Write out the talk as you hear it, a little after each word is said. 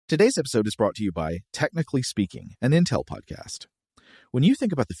Today's episode is brought to you by Technically Speaking, an Intel podcast. When you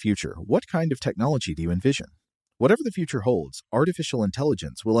think about the future, what kind of technology do you envision? Whatever the future holds, artificial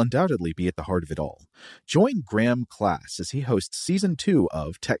intelligence will undoubtedly be at the heart of it all. Join Graham Class as he hosts Season 2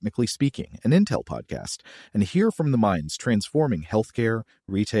 of Technically Speaking, an Intel podcast, and hear from the minds transforming healthcare,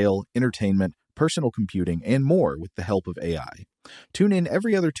 retail, entertainment, personal computing, and more with the help of AI. Tune in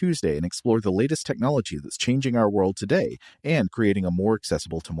every other Tuesday and explore the latest technology that's changing our world today and creating a more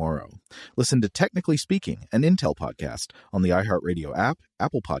accessible tomorrow. Listen to Technically Speaking, an Intel podcast on the iHeartRadio app,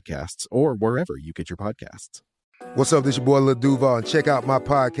 Apple Podcasts, or wherever you get your podcasts. What's up, this your boy Lil Duval, and check out my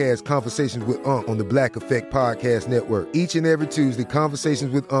podcast, Conversations with Unc, on the Black Effect Podcast Network. Each and every Tuesday,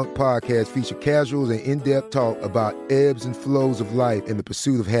 Conversations with Unc podcast feature casuals and in-depth talk about ebbs and flows of life and the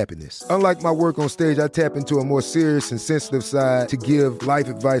pursuit of happiness. Unlike my work on stage, I tap into a more serious and sensitive side to give life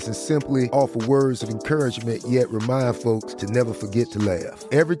advice and simply offer words of encouragement, yet remind folks to never forget to laugh.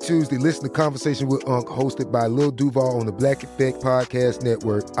 Every Tuesday, listen to Conversations with Unc, hosted by Lil Duval on the Black Effect Podcast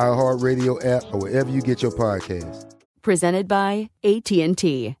Network, iHeartRadio app, or wherever you get your podcasts. Presented by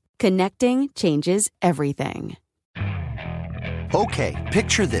AT&T. Connecting changes everything. Okay,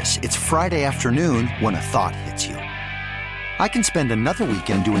 picture this. It's Friday afternoon when a thought hits you. I can spend another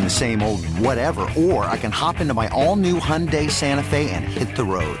weekend doing the same old whatever, or I can hop into my all-new Hyundai Santa Fe and hit the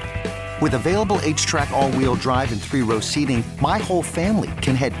road. With available H-Track all-wheel drive and 3-row seating, my whole family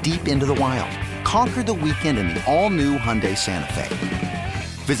can head deep into the wild. Conquer the weekend in the all-new Hyundai Santa Fe.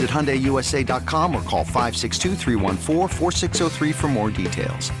 Visit HyundaiUSA.com or call 562-314-4603 for more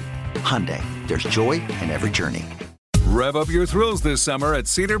details. Hyundai, there's joy in every journey. Rev up your thrills this summer at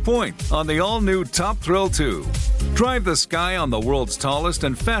Cedar Point on the all-new Top Thrill 2. Drive the sky on the world's tallest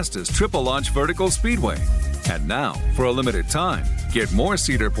and fastest triple-launch vertical speedway. And now, for a limited time, get more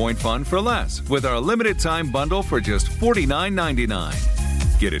Cedar Point fun for less with our limited-time bundle for just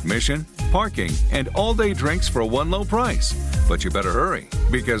 $49.99. Get admission, parking, and all-day drinks for one low price. But you better hurry,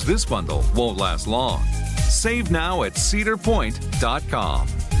 because this bundle won't last long. Save now at cedarpoint.com.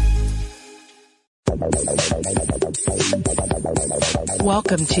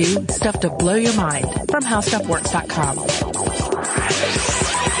 Welcome to Stuff to Blow Your Mind from HowStuffWorks.com.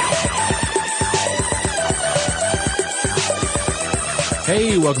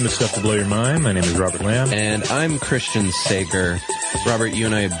 Hey, welcome to Stuff to Blow Your Mind. My name is Robert Lamb. And I'm Christian Sager. Robert, you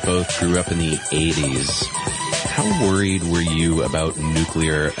and I both grew up in the 80s. How worried were you about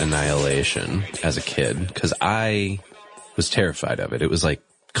nuclear annihilation as a kid? Because I was terrified of it. It was like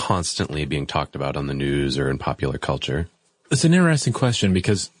constantly being talked about on the news or in popular culture. It's an interesting question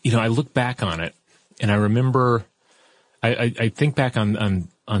because, you know, I look back on it and I remember, I think back on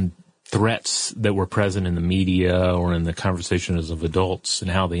threats that were present in the media or in the conversations of adults and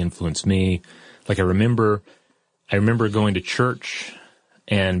how they influenced me. Like I remember going to church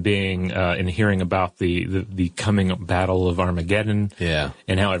and being and hearing about the coming battle of Armageddon,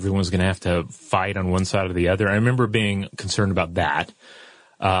 and how everyone's going to have to fight on one side or the other. I remember being concerned about that.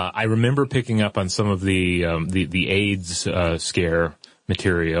 I remember picking up on some of the AIDS scare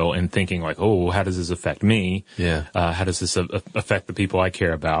material and thinking like, oh, how does this affect me? How does this affect the people I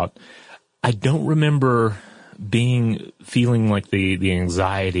care about? I don't remember feeling like the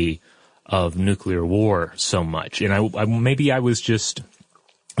anxiety of nuclear war so much, and I maybe I was just.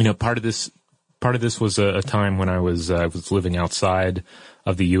 You know, part of this was a time when I was living outside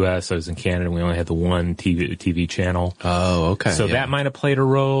of the U.S. I was in Canada and we only had the one TV channel. Oh, okay. So that might have played a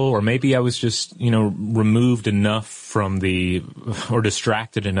role, or maybe I was just, you know, removed enough from or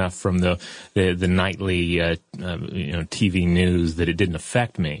distracted enough from the nightly, TV news that it didn't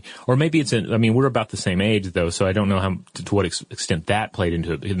affect me. Or maybe we're about the same age though, so I don't know to what extent that played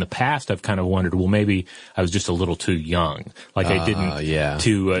into it. In the past, I've kind of wondered, well, maybe I was just a little too young. Like I didn't,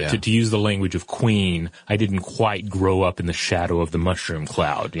 to use the language of Queen, I didn't quite grow up in the shadow of the mushroom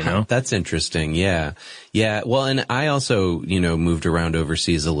cloud, you know? That's interesting. Yeah. Yeah. Well, and I also, moved around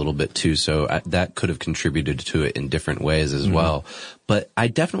overseas a little bit too. So that could have contributed to it in different ways as well. But I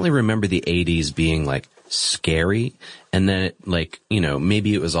definitely remember the 80s being like scary. And then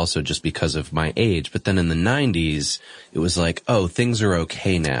maybe it was also just because of my age, but then in the 90s, it was like, oh, things are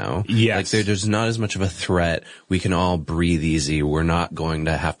okay now. Yes. Like there's not as much of a threat. We can all breathe easy. We're not going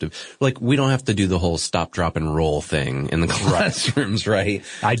to have to, we don't have to do the whole stop, drop, and roll thing in the classrooms, right?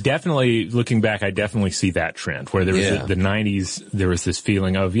 Looking back, I definitely see that trend where there was the 90s, there was this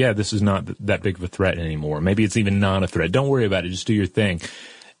feeling of, this is not that big of a threat anymore. Maybe it's even not a threat. Don't worry about it. Just do your thing.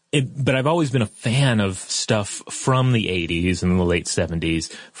 But I've always been a fan of stuff from the 80s and the late 70s,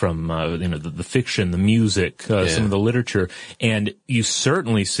 from the fiction, the music, some of the literature, and you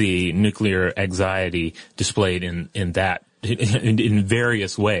certainly see nuclear anxiety displayed in that in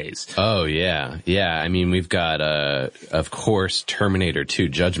various ways. Oh, yeah. Yeah. I mean, we've got, of course, Terminator 2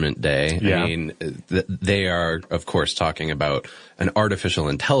 Judgment Day. Yeah. I mean, they are, of course, talking about an artificial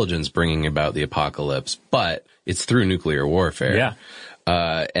intelligence bringing about the apocalypse, but it's through nuclear warfare. Yeah.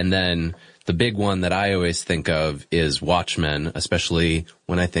 And then the big one that I always think of is Watchmen, especially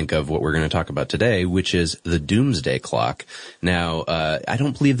when I think of what we're going to talk about today, which is the Doomsday Clock. Now, I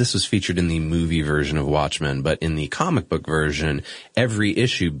don't believe this was featured in the movie version of Watchmen, but in the comic book version, every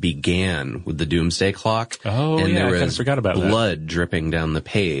issue began with the Doomsday Clock. Oh, and yeah, there I kind was of forgot about blood dripping down the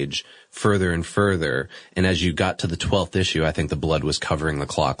page further and further. And as you got to the 12th issue, I think the blood was covering the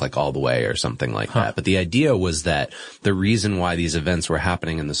clock like all the way or something like that. But the idea was that the reason why these events were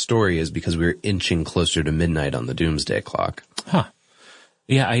happening in the story is because we were inching closer to midnight on the Doomsday Clock. Huh.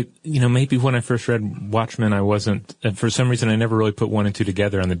 Yeah, maybe when I first read Watchmen, I wasn't, for some reason I never really put one and two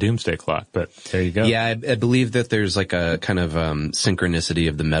together on the Doomsday Clock, but there you go. Yeah, I believe that there's like a kind of synchronicity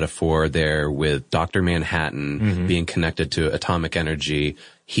of the metaphor there with Dr. Manhattan being connected to atomic energy.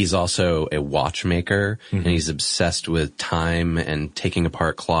 He's also a watchmaker, and he's obsessed with time and taking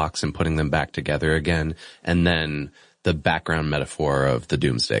apart clocks and putting them back together again. And then the background metaphor of the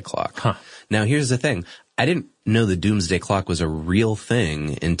Doomsday Clock. Huh. Now, here's the thing. I didn't know the Doomsday Clock was a real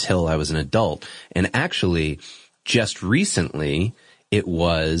thing until I was an adult. And actually, just recently, it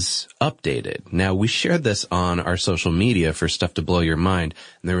was updated. Now, we shared this on our social media for Stuff to Blow Your Mind,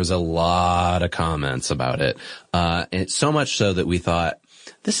 and there was a lot of comments about it. And so much so that we thought,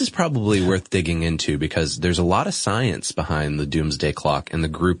 this is probably worth digging into because there's a lot of science behind the Doomsday Clock and the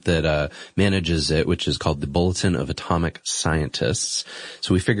group that manages it, which is called the Bulletin of Atomic Scientists.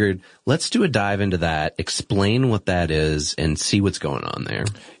 So we figured, let's do a dive into that, explain what that is, and see what's going on there.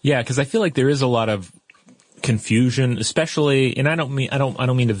 Yeah, because I feel like there is a lot of confusion, especially, and I don't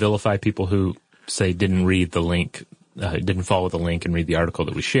mean to vilify people who say didn't read the link, didn't follow the link and read the article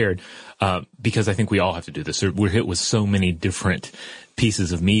that we shared, because I think we all have to do this. We're hit with so many different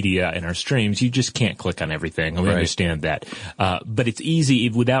pieces of media in our streams. You just can't click on everything. We understand that. But it's easy,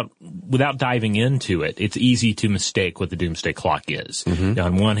 without diving into it, it's easy to mistake what the Doomsday Clock is. Now,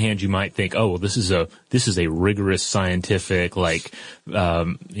 on one hand, you might think, oh, well, this is a rigorous scientific,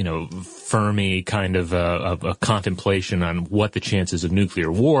 Fermi kind of a contemplation on what the chances of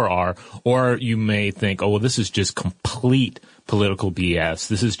nuclear war are. Or you may think, oh, well, this is just complete political BS.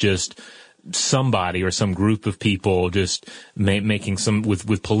 This is just somebody or some group of people just making some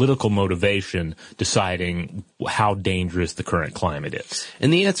with political motivation deciding how dangerous the current climate is.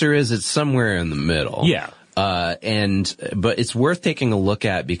 And the answer is it's somewhere in the middle. Yeah. But it's worth taking a look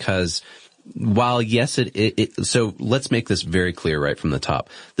at because while yes, so let's make this very clear right from the top.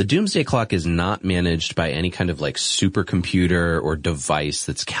 The Doomsday Clock is not managed by any kind of like supercomputer or device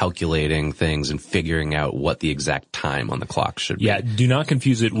that's calculating things and figuring out what the exact time on the clock should be. Yeah, do not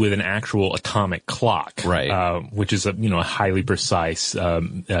confuse it with an actual atomic clock, right? Which is a highly precise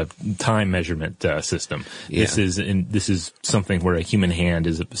time measurement system. Yeah. This is something where a human hand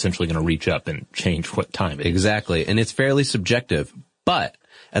is essentially going to reach up and change what time it is. Exactly, and it's fairly subjective, but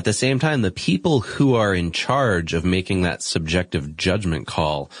at the same time, the people who are in charge of making that subjective judgment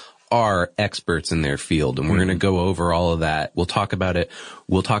call are experts in their field. And we're going to go over all of that. We'll talk about it.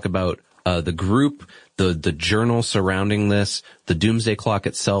 We'll talk about the group, the journal surrounding this, the Doomsday Clock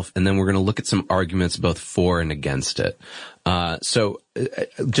itself, and then we're going to look at some arguments both for and against it. So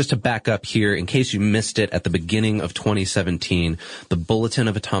just to back up here, in case you missed it, at the beginning of 2017, the Bulletin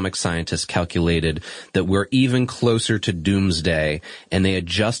of Atomic Scientists calculated that we're even closer to doomsday, and they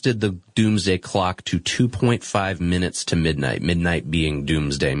adjusted the Doomsday Clock to 2.5 minutes to midnight. Midnight being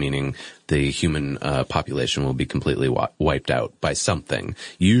doomsday, meaning the human population will be completely wiped out by something,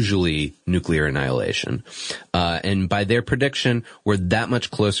 usually nuclear annihilation. And by their prediction, we're that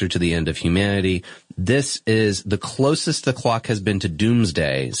much closer to the end of humanity. This is the closest the clock has been to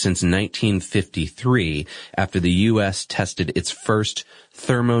doomsday since 1953, after the U.S. tested its first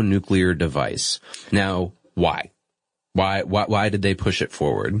thermonuclear device. Now, why? Why did they push it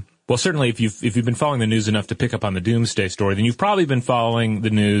forward? Well, certainly if you've been following the news enough to pick up on the Doomsday story, then you've probably been following the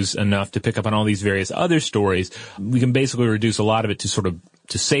news enough to pick up on all these various other stories. We can basically reduce a lot of it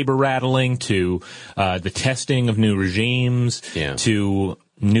to saber rattling, to the testing of new regimes, to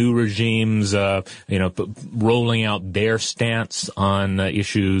new regimes, rolling out their stance on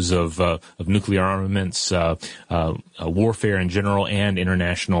issues of nuclear armaments, warfare in general, and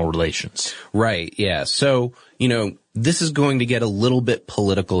international relations. Right. Yeah. So, this is going to get a little bit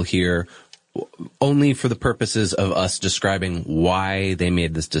political here, only for the purposes of us describing why they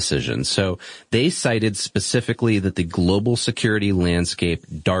made this decision. So they cited specifically that the global security landscape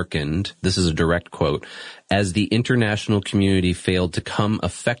darkened, this is a direct quote, as the international community failed to come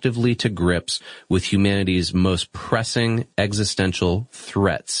effectively to grips with humanity's most pressing existential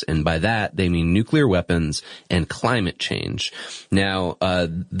threats. And by that, they mean nuclear weapons and climate change. Now,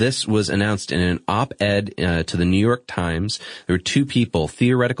 this was announced in an op-ed to the New York Times. There were two people,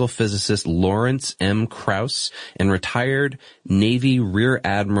 theoretical physicist Lawrence M. Krauss and retired Navy Rear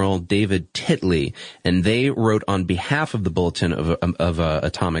Admiral David Titley, and they wrote on behalf of the Bulletin of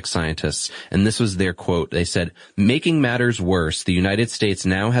Atomic Scientists, and this was their quote. They said, "Making matters worse, the United States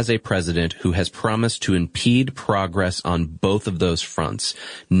now has a president who has promised to impede progress on both of those fronts.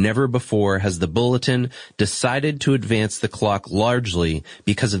 Never before has the Bulletin decided to advance the clock largely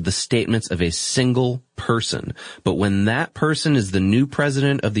because of the statements of a single person. But when that person is the new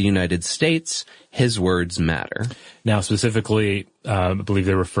president of the United States, his words matter." Now, specifically, I believe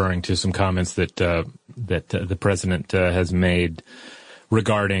they're referring to some comments that the president has made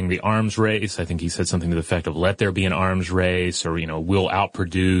regarding the arms race. I think he said something to the effect of "Let there be an arms race," or we'll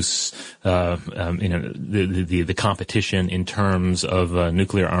outproduce the competition in terms of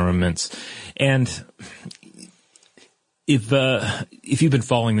nuclear armaments. And if you've been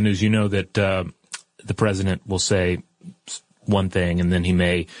following the news, you know that the president will say one thing and then he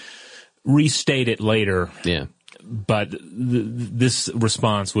may restate it later. Yeah. But this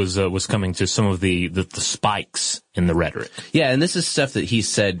response was coming to some of the spikes in the rhetoric. Yeah, and this is stuff that he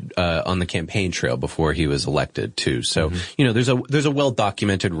said on the campaign trail before he was elected too. So there's a well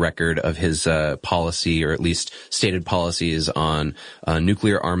documented record of his policy, or at least stated policies on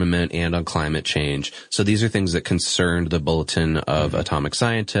nuclear armament and on climate change. So these are things that concerned the Bulletin of Atomic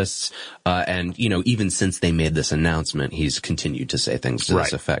Scientists, and even since they made this announcement, he's continued to say things to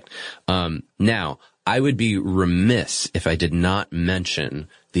this effect. Now, I would be remiss if I did not mention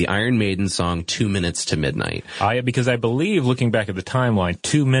the Iron Maiden song 2 Minutes to Midnight. Because I believe, looking back at the timeline,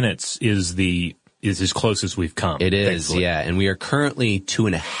 2 minutes is as close as we've come. It is, thankfully. Yeah. And we are currently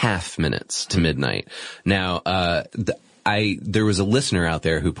 2.5 minutes to midnight. Now, there was a listener out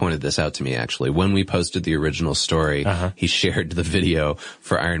there who pointed this out to me, actually. When we posted the original story, he shared the video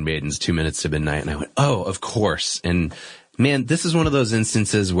for Iron Maiden's 2 Minutes to Midnight, and I went, oh, of course. And man, this is one of those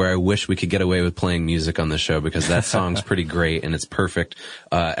instances where I wish we could get away with playing music on the show, because that song's pretty great and it's perfect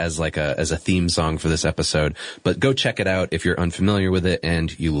as a theme song for this episode. But go check it out if you're unfamiliar with it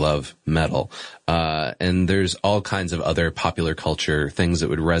and you love metal. And there's all kinds of other popular culture things that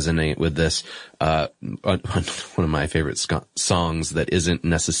would resonate with this. One of my favorite songs that isn't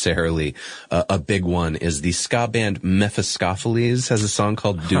necessarily a big one is the ska band Mephistopheles has a song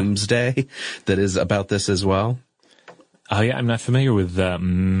called Doomsday that is about this as well. Oh yeah, I'm not familiar with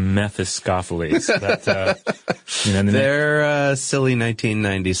Mephistopheles. But, they're a silly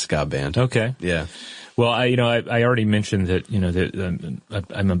 1990s ska band. Okay. Yeah. Well, I already mentioned that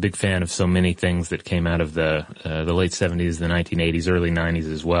I'm a big fan of so many things that came out of the late 70s, the 1980s, early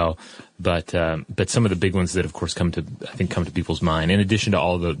 90s as well. But some of the big ones that, of course, come to people's mind, in addition to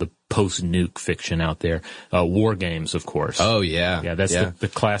all the post-nuke fiction out there, War Games, of course. Oh, yeah. Yeah, that's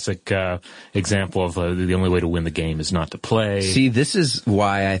the classic example of the only way to win the game is not to play. See, this is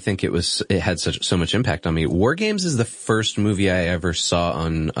why I think it had so much impact on me. War Games is the first movie I ever saw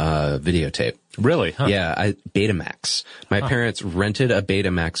on videotape. Really? Huh. Yeah, Betamax. My parents rented a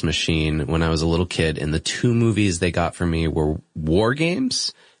Betamax machine when I was a little kid, and the two movies they got for me were War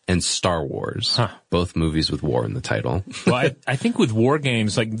Games and Star Wars. Both movies with war in the title. Well, I think with War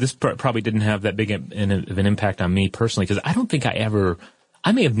Games, like, this probably didn't have that big of an impact on me personally, because I don't think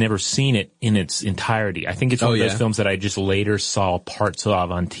I may have never seen it in its entirety. I think it's one of those films that I just later saw parts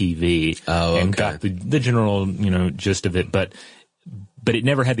of on TV and got the general, gist of it, but it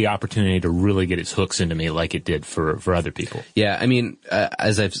never had the opportunity to really get its hooks into me like it did for other people. Yeah, I mean,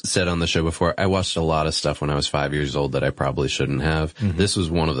 as I've said on the show before, I watched a lot of stuff when I was 5 years old that I probably shouldn't have. Mm-hmm. This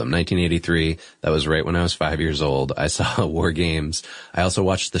was one of them. 1983, that was right when I was 5 years old. I saw War Games. I also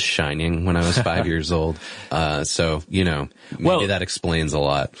watched The Shining when I was 5 years old. So, maybe that explains a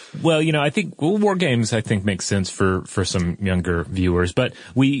lot. Well, I think War Games, makes sense for some younger viewers. But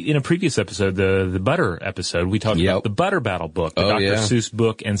in a previous episode, the Butter episode, we talked about the Butter Battle book, the Dr. Seuss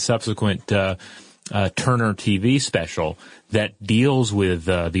book, and subsequent Turner TV special that deals with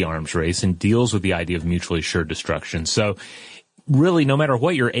the arms race and deals with the idea of mutually assured destruction. So really, no matter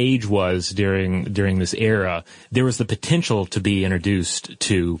what your age was during this era, there was the potential to be introduced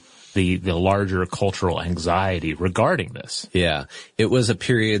to the larger cultural anxiety regarding this. Yeah. It was a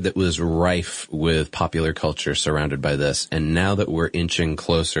period that was rife with popular culture surrounded by this. And now that we're inching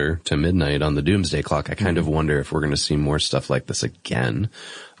closer to midnight on the doomsday clock, I kind of wonder if we're going to see more stuff like this again.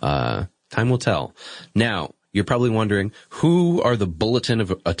 Time will tell. Now, you're probably wondering, who are the Bulletin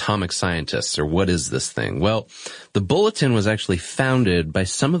of Atomic Scientists, or what is this thing? Well, the Bulletin was actually founded by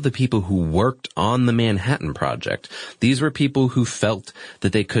some of the people who worked on the Manhattan Project. These were people who felt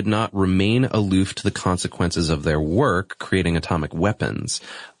that they could not remain aloof to the consequences of their work creating atomic weapons.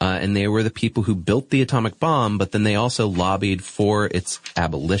 And they were the people who built the atomic bomb, but then they also lobbied for its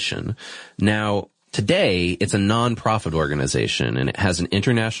abolition. Now, today, it's a non-profit organization, and it has an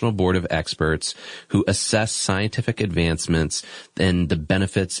international board of experts who assess scientific advancements and the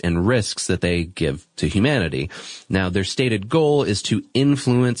benefits and risks that they give to humanity. Now, their stated goal is to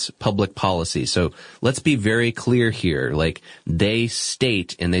influence public policy. So let's be very clear here. Like, they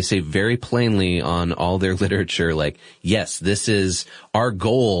state, and they say very plainly on all their literature, like, yes, this is, our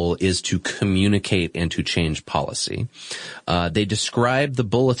goal is to communicate and to change policy. They describe the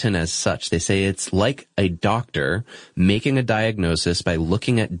Bulletin as such. They say it's like a doctor making a diagnosis by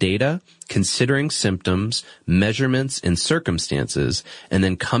looking at data, considering symptoms, measurements, and circumstances, and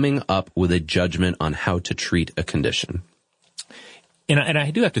then coming up with a judgment on how to treat a condition. And I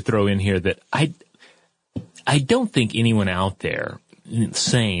do have to throw in here that I don't think anyone out there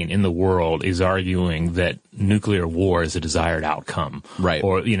sane in the world is arguing that nuclear war is a desired outcome. Right.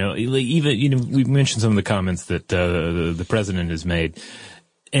 Or, even, we mentioned some of the comments that the president has made.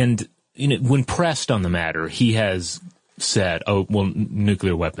 And, when pressed on the matter, he has said, oh, well,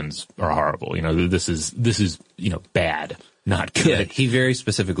 nuclear weapons are horrible. This is, bad, not good. Yeah, he very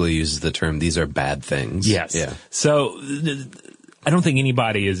specifically uses the term, these are bad things. Yes. Yeah. So, I don't think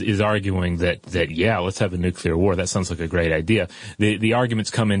anybody is arguing that, yeah, let's have a nuclear war. That sounds like a great idea. The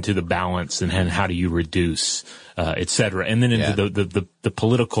arguments come into the balance and how do you reduce, et cetera. And then into the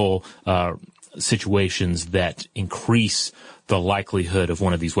political, situations that increase the likelihood of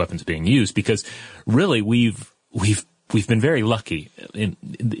one of these weapons being used, because really we've been very lucky in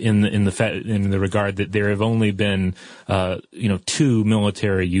the regard that there have only been, 2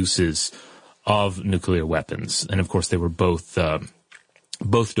 military uses of nuclear weapons. And of course they were both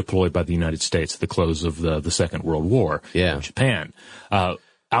deployed by the United States at the close of the Second World War in Japan.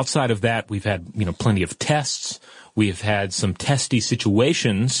 Outside of that, we've had, plenty of tests. We have had some testy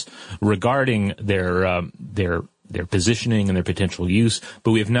situations regarding their positioning and their potential use,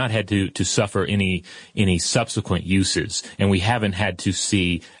 but we have not had to suffer any subsequent uses, and we haven't had to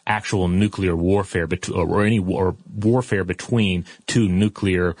see actual nuclear warfare or warfare between two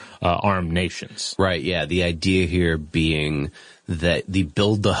nuclear armed nations. Right. Yeah. The idea here being that the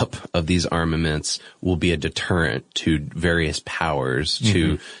buildup of these armaments will be a deterrent to various powers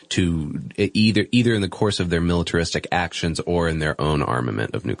to either in the course of their militaristic actions or in their own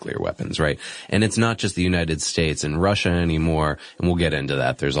armament of nuclear weapons, right? And it's not just the United States and Russia anymore, and we'll get into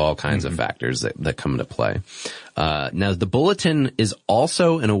that. There's all kinds of factors that come into play. Now, the Bulletin is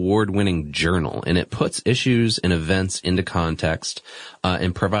also an award-winning journal, and it puts issues and events into context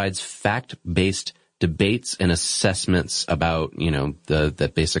and provides fact-based debates and assessments about,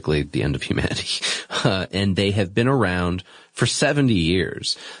 that basically the end of humanity. And they have been around for 70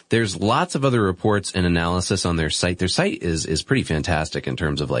 years. There's lots of other reports and analysis on their site. Their site is pretty fantastic in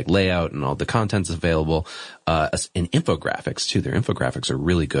terms of like layout and all the contents available, and infographics too. Their infographics are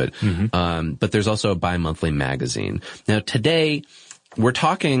really good. But there's also a bi-monthly magazine. Now today, we're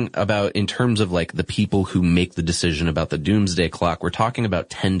talking about, in terms of like the people who make the decision about the doomsday clock, we're talking about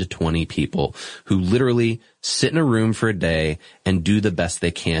 10 to 20 people who literally sit in a room for a day and do the best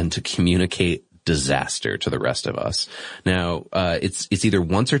they can to communicate disaster to the rest of us. Now, it's either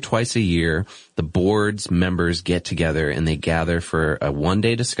once or twice a year, the board's members get together and they gather for a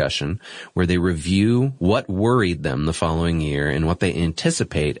one-day discussion where they review what worried them the following year and what they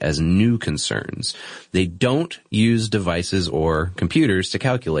anticipate as new concerns. They don't use devices or computers to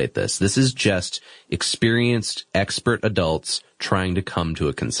calculate this. This is just experienced, expert adults trying to come to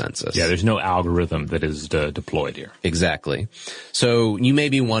a consensus. Yeah, there's no algorithm that is deployed here. Exactly. So you may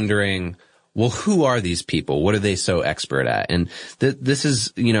be wondering, well, who are these people? What are they so expert at? And this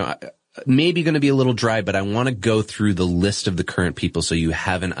is, maybe going to be a little dry, but I want to go through the list of the current people so you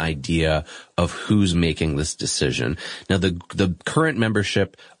have an idea of who's making this decision. Now, the current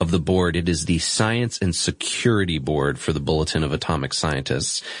membership of the board, it is the Science and Security Board for the Bulletin of Atomic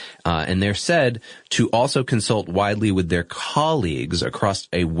Scientists. And they're said to also consult widely with their colleagues across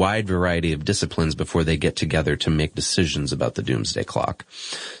a wide variety of disciplines before they get together to make decisions about the doomsday clock.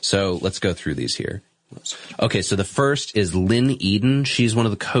 So let's go through these here. Okay, so the first is Lynn Eden. She's one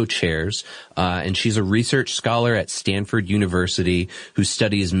of the co-chairs, and she's a research scholar at Stanford University who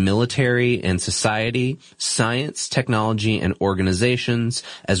studies military and society, science, technology, and organizations,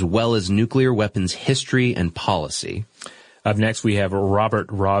 as well as nuclear weapons history and policy. Up next, we have Robert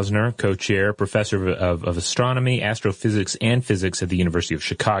Rosner, co-chair, professor of astronomy, astrophysics, and physics at the University of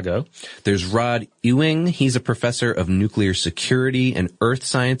Chicago. There's Rod Ewing. He's a professor of nuclear security and earth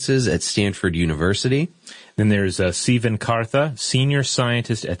sciences at Stanford University. Then there's Sivan Kartha, senior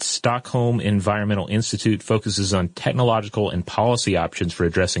scientist at Stockholm Environmental Institute, focuses on technological and policy options for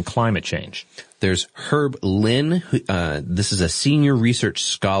addressing climate change. There's Herb Lin. This is a senior research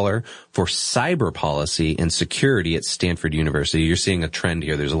scholar for cyber policy and security at Stanford University. You're seeing a trend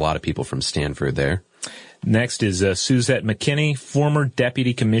here. There's a lot of people from Stanford there. Next is Suzette McKinney, former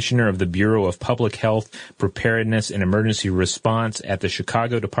Deputy Commissioner of the Bureau of Public Health, Preparedness, and Emergency Response at the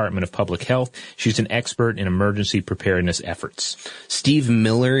Chicago Department of Public Health. She's an expert in emergency preparedness efforts. Steve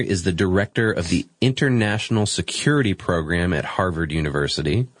Miller is the director of the International Security Program at Harvard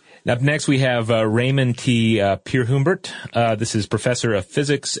University. Up next, we have Raymond T. Pierhumbert. This is professor of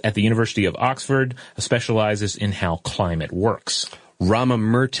physics at the University of Oxford, specializes in how climate works.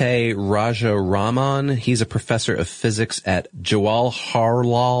 Ramamurthy Rajaraman, he's a professor of physics at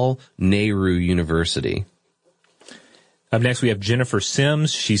Jawaharlal Nehru University. Up next, we have Jennifer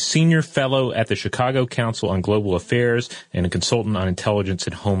Sims. She's senior fellow at the Chicago Council on Global Affairs and a consultant on intelligence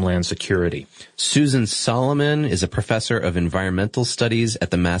and homeland security. Susan Solomon is a professor of environmental studies at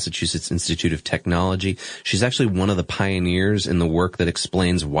the Massachusetts Institute of Technology. She's actually one of the pioneers in the work that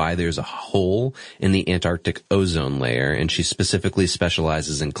explains why there's a hole in the Antarctic ozone layer, and she specifically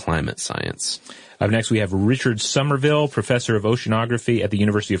specializes in climate science. Up next, we have Richard Somerville, professor of oceanography at the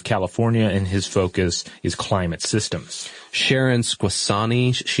University of California, and his focus is climate systems. Sharon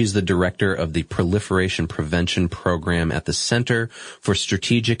Squasani, she's the director of the Proliferation Prevention Program at the Center for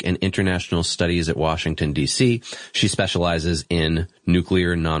Strategic and International Studies at Washington, D.C. She specializes in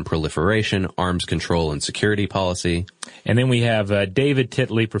nuclear non-proliferation, arms control, and security policy. And then we have David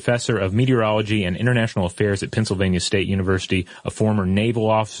Titley, professor of meteorology and international affairs at Pennsylvania State University, a former naval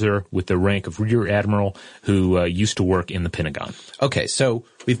officer with the rank of Rear Admiral who used to work in the Pentagon. Okay, so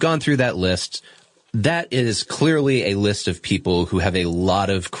we've gone through that list. That is clearly a list of people who have a lot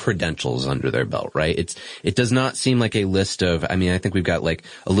of credentials under their belt, right? It does not seem like a list of, I mean, I think we've got like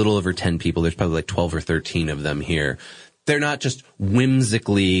a little over 10 people. There's probably like 12 or 13 of them here. They're not just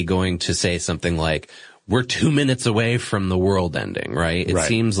whimsically going to say something like, we're 2 minutes away from the world ending, right? It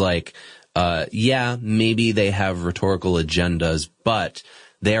seems like, yeah, maybe they have rhetorical agendas, but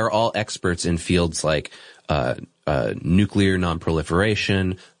they are all experts in fields like, nuclear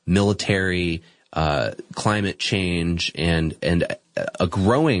nonproliferation, military, climate change, and a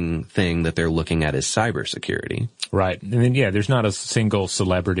growing thing that they're looking at is cybersecurity. Right. And then, yeah, there's not a single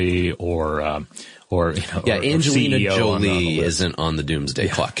celebrity or Angelina Jolie isn't on the Doomsday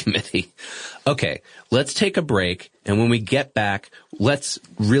Clock Committee. Okay, let's take a break, and when we get back, let's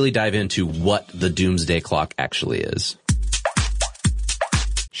really dive into what the Doomsday Clock actually is.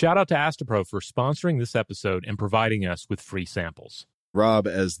 Shout out to Astapro for sponsoring this episode and providing us with free samples. Rob,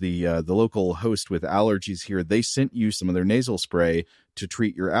 as the local host with allergies here, they sent you some of their nasal spray to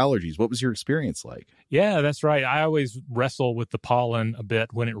treat your allergies. What was your experience like? Yeah, that's right. I always wrestle with the pollen a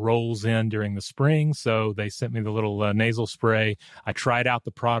bit when it rolls in during the spring, so they sent me the little nasal spray. I tried out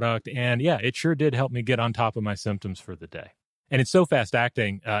the product, and yeah, it sure did help me get on top of my symptoms for the day. And it's so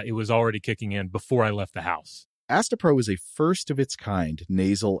fast-acting, it was already kicking in before I left the house. Astapro is a first-of-its-kind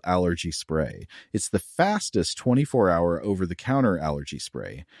nasal allergy spray. It's the fastest 24-hour over-the-counter allergy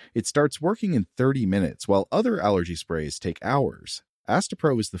spray. It starts working in 30 minutes, while other allergy sprays take hours.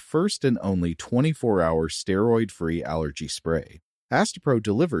 Astapro is the first and only 24-hour steroid-free allergy spray. Astapro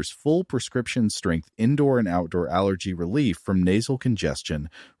delivers full prescription-strength indoor and outdoor allergy relief from nasal congestion,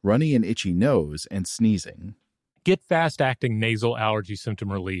 runny and itchy nose, and sneezing. Get fast-acting nasal allergy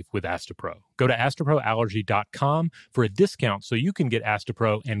symptom relief with Astapro. Go to astaproallergy.com for a discount so you can get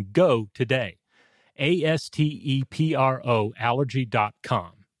Astapro and go today. ASTEPRO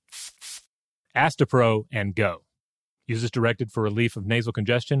allergy.com. Astapro and go. Use as directed for relief of nasal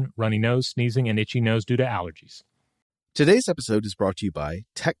congestion, runny nose, sneezing, and itchy nose due to allergies. Today's episode is brought to you by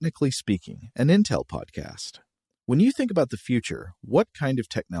Technically Speaking, an Intel podcast. When you think about the future, what kind of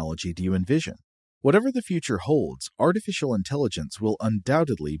technology do you envision? Whatever the future holds, artificial intelligence will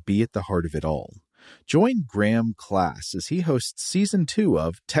undoubtedly be at the heart of it all. Join Graham Class as he hosts Season 2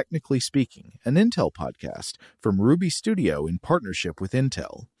 of Technically Speaking, an Intel podcast from Ruby Studio in partnership with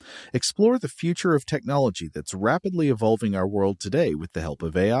Intel. Explore the future of technology that's rapidly evolving our world today with the help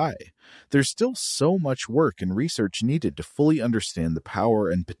of AI. There's still so much work and research needed to fully understand the power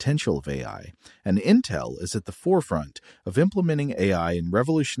and potential of AI, and Intel is at the forefront of implementing AI in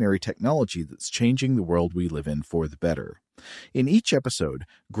revolutionary technology that's changing the world we live in for the better. In each episode,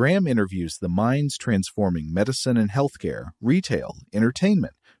 Graham interviews the minds transforming medicine and healthcare, retail,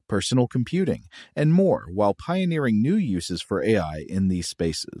 entertainment, personal computing, and more while pioneering new uses for AI in these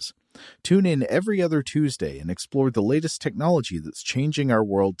spaces. Tune in every other Tuesday and explore the latest technology that's changing our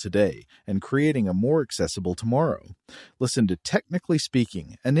world today and creating a more accessible tomorrow. Listen to Technically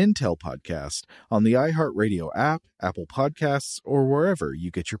Speaking, an Intel podcast on the iHeartRadio app, Apple Podcasts, or wherever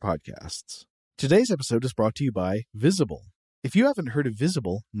you get your podcasts. Today's episode is brought to you by Visible. If you haven't heard of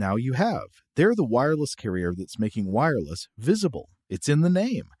Visible, now you have. They're the wireless carrier that's making wireless visible. It's in the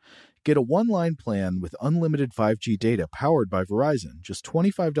name. Get a one-line plan with unlimited 5G data powered by Verizon, just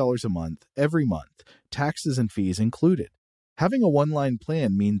 $25 a month, every month, taxes and fees included. Having a one-line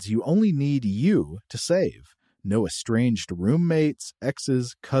plan means you only need you to save. No estranged roommates,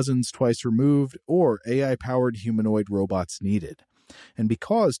 exes, cousins twice removed, or AI-powered humanoid robots needed. And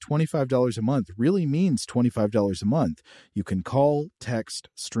because $25 a month really means $25 a month, you can call, text,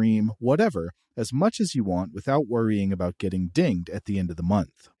 stream, whatever, as much as you want without worrying about getting dinged at the end of the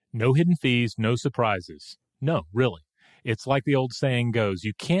month. No hidden fees, no surprises. No, really. It's like the old saying goes,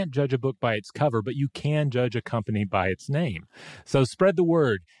 you can't judge a book by its cover, but you can judge a company by its name. So spread the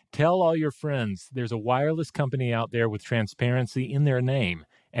word. Tell all your friends there's a wireless company out there with transparency in their name,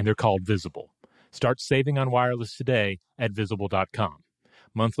 and they're called Visible. Start saving on wireless today at Visible.com.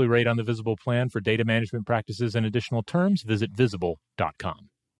 Monthly rate on the Visible plan for data management practices and additional terms, visit Visible.com.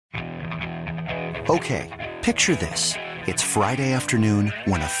 Okay, picture this. It's Friday afternoon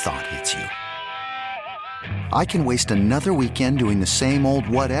when a thought hits you. I can waste another weekend doing the same old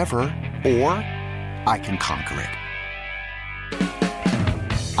whatever, or I can conquer it.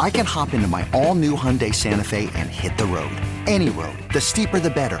 I can hop into my all-new Hyundai Santa Fe and hit the road. Any road. The steeper, the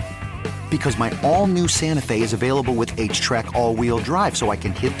better. Because my all-new Santa Fe is available with H-Track all-wheel drive, so I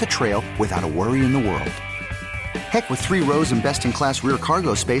can hit the trail without a worry in the world. Heck, with 3 rows and best-in-class rear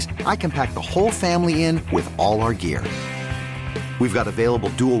cargo space, I can pack the whole family in with all our gear. We've got available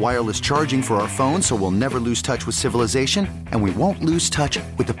dual wireless charging for our phones, so we'll never lose touch with civilization, and we won't lose touch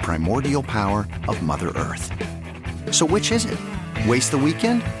with the primordial power of Mother Earth. So which is it? Waste the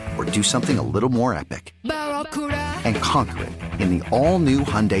weekend or do something a little more epic? And conquer it in the all-new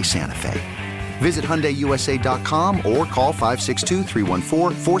Hyundai Santa Fe. Visit HyundaiUSA.com or call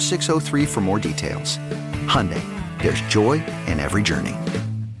 562-314-4603 for more details. Hyundai, there's joy in every journey.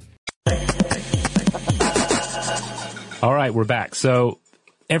 All right, we're back. So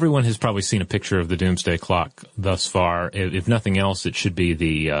everyone has probably seen a picture of the Doomsday Clock thus far. If nothing else, it should be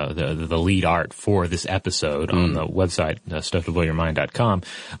the lead art for this episode on the website, StuffToBlowYourMind.com.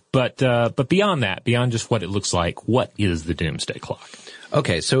 But beyond that, beyond just what it looks like, what is the Doomsday Clock?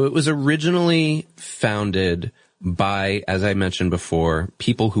 Okay, so it was originally founded by, as I mentioned before,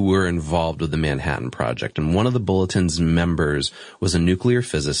 people who were involved with the Manhattan Project. And one of the Bulletin's members was a nuclear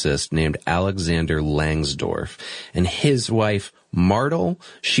physicist named Alexander Langsdorff. And his wife, Martel,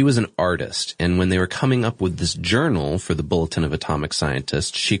 she was an artist. And when they were coming up with this journal for the Bulletin of Atomic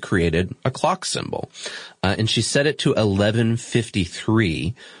Scientists, she created a clock symbol. And she set it to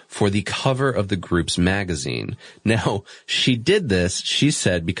 1153 for the cover of the group's magazine. Now, she did this, she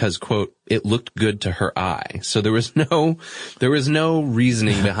said, because, quote, it looked good to her eye. So there was no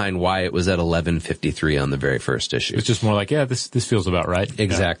reasoning behind why it was at 1153 on the very first issue. It's just more like, yeah, this feels about right.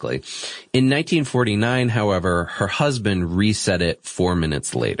 Exactly. Yeah. In 1949, however, her husband reset it 4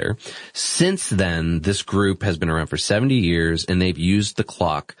 minutes later. Since then, this group has been around for 70 years, and they've used the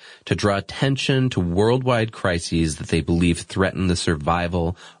clock to draw attention to worldwide crises that they believe threaten the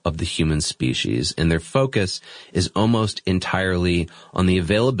survival of the human species. And their focus is almost entirely on the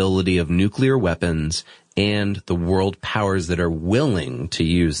availability of nuclear weapons and the world powers that are willing to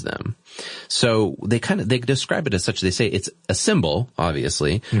use them. So they describe it as such. They say it's a symbol,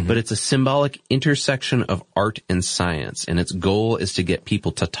 obviously, but it's a symbolic intersection of art and science. And its goal is to get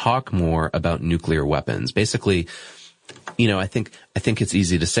people to talk more about nuclear weapons. Basically, you know, I think it's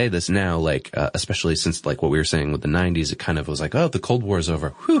easy to say this now, like, especially since, like, what we were saying with the 90s, it kind of was like, oh, the Cold War is over.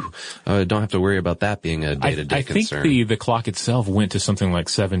 Whew. Don't have to worry about that being a day-to-day concern. I think the clock itself went to something like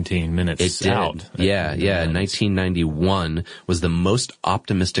 17 minutes it did. out. Yeah. 1991 was the most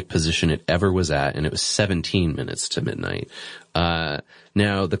optimistic position it ever was at, and it was 17 minutes to midnight.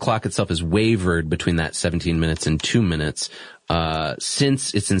 Now, the clock itself has wavered between that 17 minutes and 2 minutes,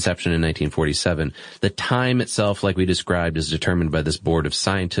 since its inception in 1947. The time itself, like we described, is determined by this board of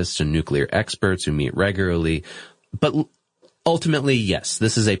scientists and nuclear experts who meet regularly. But ultimately, yes,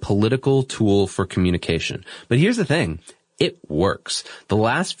 this is a political tool for communication. But here's the thing. it works. The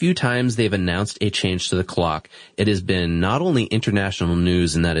last few times they've announced a change to the clock, it has been not only international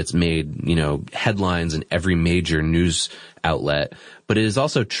news in that it's made, headlines in every major news outlet, but it is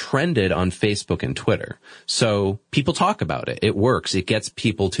also trended on Facebook and Twitter. So people talk about it. It works. It gets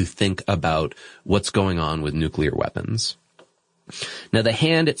people to think about what's going on with nuclear weapons. Now, the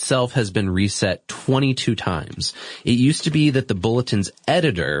hand itself has been reset 22 times. It used to be that the bulletin's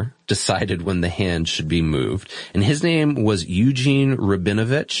editor decided when the hand should be moved. And his name was Eugene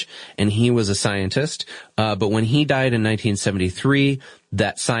Rabinovich, and he was a scientist. But when he died in 1973,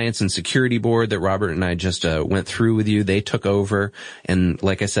 that Science and Security Board that Robert and I just went through with you, they took over. And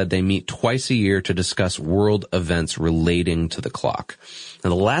like I said, they meet twice a year to discuss world events relating to the clock.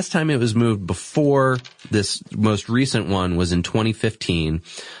 Now, the last time it was moved before this most recent one was in 2015.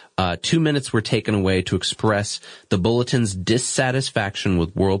 2 minutes were taken away to express the bulletin's dissatisfaction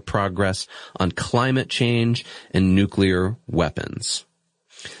with world progress on climate change and nuclear weapons.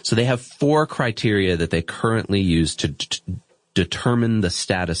 So they have 4 criteria that they currently use to determine the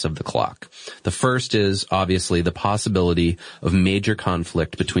status of the clock. The first is obviously the possibility of major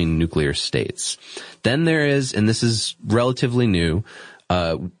conflict between nuclear states. Then there is, and this is relatively new,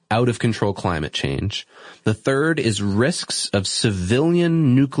 out of control climate change. The third is risks of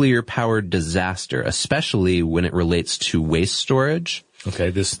civilian nuclear powered disaster, especially when it relates to waste storage. Okay,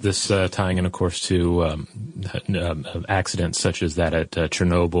 this tying in, of course, to accidents such as that at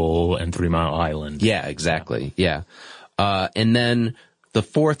Chernobyl and 3 Mile Island. Yeah, exactly. Yeah. And then the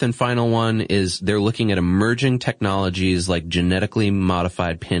fourth and final one is they're looking at emerging technologies like genetically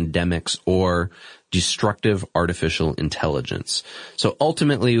modified pandemics or destructive artificial intelligence. So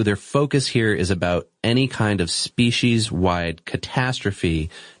ultimately, their focus here is about any kind of species-wide catastrophe,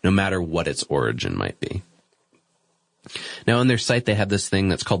 no matter what its origin might be. Now, on their site, they have this thing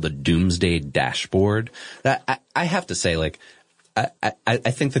that's called the Doomsday Dashboard. That I have to say,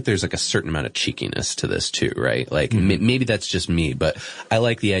 I think that there's a certain amount of cheekiness to this too, right? Maybe that's just me, but I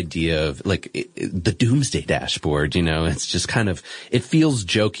like the idea of the Doomsday Dashboard, it's just kind of, it feels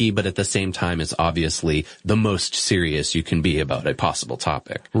jokey, but at the same time it's obviously the most serious you can be about a possible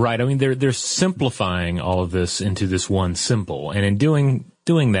topic. Right. I mean, they're simplifying all of this into this one symbol, and in doing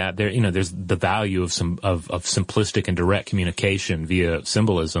that, there's the value of simplistic and direct communication via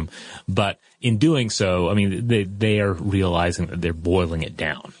symbolism, but in doing so, I mean, they are realizing that they're boiling it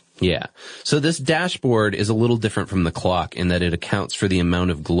down. Yeah. So this dashboard is a little different from the clock in that it accounts for the amount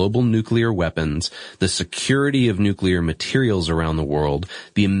of global nuclear weapons, the security of nuclear materials around the world,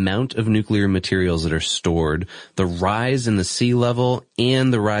 the amount of nuclear materials that are stored, the rise in the sea level,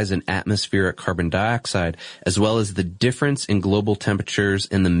 and the rise in atmospheric carbon dioxide, as well as the difference in global temperatures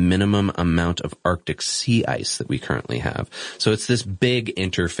and the minimum amount of Arctic sea ice that we currently have. So it's this big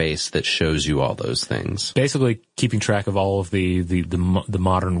interface that shows you all those things. Basically keeping track of all of the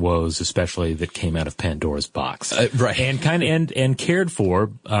modern woes, especially that came out of Pandora's box, right? And cared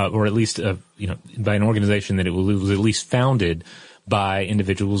for, or at least by an organization that it was at least founded by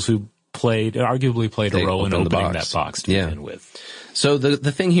individuals who arguably played a role in opening that box to begin with. So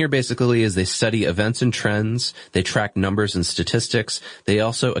the thing here basically is they study events and trends, they track numbers and statistics, they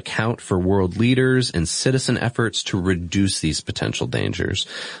also account for world leaders and citizen efforts to reduce these potential dangers.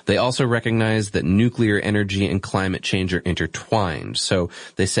 They also recognize that nuclear energy and climate change are intertwined. So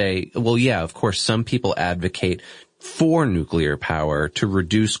they say, well, yeah, of course, some people advocate for nuclear power to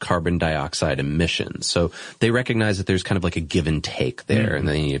reduce carbon dioxide emissions. So they recognize that there's kind of like a give and take there, and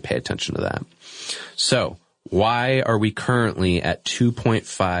they need to pay attention to that. So why are we currently at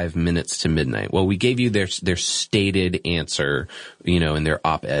 2.5 minutes to midnight? Well, we gave you their stated answer, in their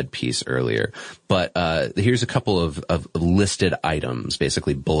op-ed piece earlier. But here's a couple of listed items,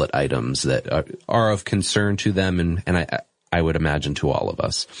 basically bullet items that are of concern to them, and I would imagine to all of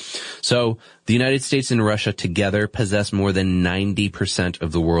us. So the United States and Russia together possess more than 90%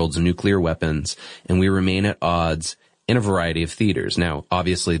 of the world's nuclear weapons, and we remain at odds in a variety of theaters. Now,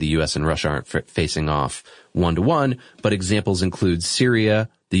 obviously, the U.S. and Russia aren't facing off one-to-one, but examples include Syria,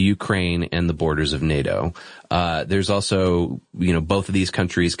 the Ukraine, and the borders of NATO. There's also, both of these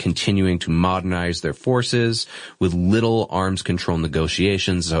countries continuing to modernize their forces with little arms control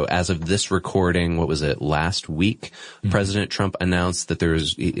negotiations. So as of this recording, last week, President Trump announced that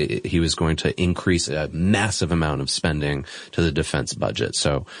he was going to increase a massive amount of spending to the defense budget.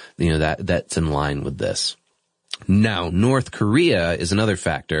 So, that's in line with this. Now, North Korea is another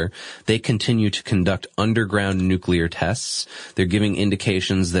factor. They continue to conduct underground nuclear tests. They're giving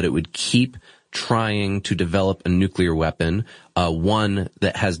indications that it would keep trying to develop a nuclear weapon, one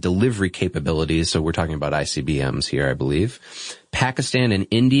that has delivery capabilities. So we're talking about ICBMs here, I believe. Pakistan and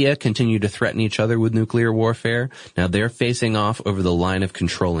India continue to threaten each other with nuclear warfare. Now they're facing off over the line of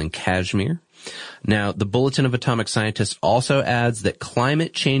control in Kashmir. Now, the Bulletin of Atomic Scientists also adds that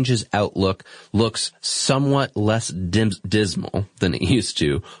climate change's outlook looks somewhat less dismal than it used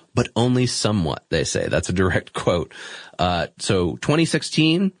to, but only somewhat, they say. That's a direct quote. So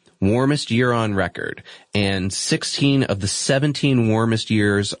 2016, warmest year on record, and 16 of the 17 warmest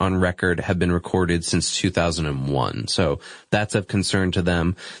years on record have been recorded since 2001. So that's of concern to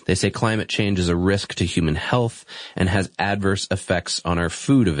them. They say climate change is a risk to human health and has adverse effects on our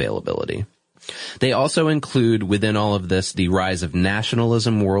food availability. They also include within all of this the rise of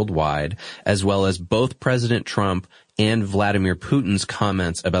nationalism worldwide, as well as both President Trump and Vladimir Putin's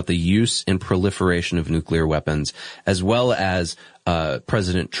comments about the use and proliferation of nuclear weapons, as well as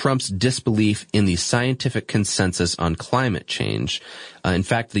President Trump's disbelief in the scientific consensus on climate change. In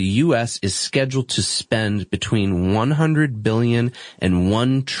fact, the U.S. is scheduled to spend between $100 billion and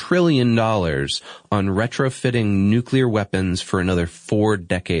 $1 trillion on retrofitting nuclear weapons for another 4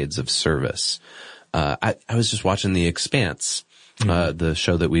 decades of service. I was just watching The Expanse. The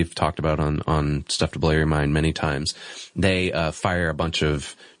show that we've talked about on Stuff to Blow Your Mind many times. They fire a bunch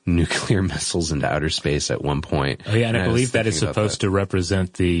of nuclear missiles into outer space at one point. Oh, yeah, and I believe that is supposed to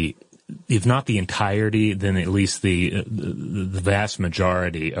represent if not the entirety, then at least the vast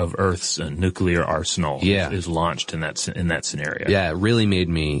majority of Earth's nuclear arsenal is launched in that scenario. Yeah, it really made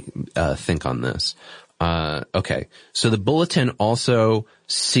me think on this. Okay. So the Bulletin also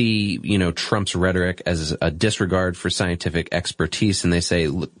see, Trump's rhetoric as a disregard for scientific expertise, and they say,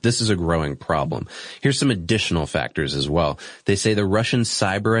 look, this is a growing problem. Here's some additional factors as well. They say the Russian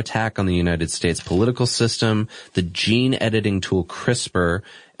cyber attack on the United States political system, the gene editing tool CRISPR,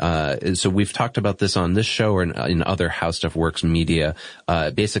 so we've talked about this on this show or in other How Stuff Works media.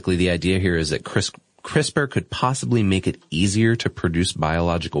 Basically the idea here is that CRISPR could possibly make it easier to produce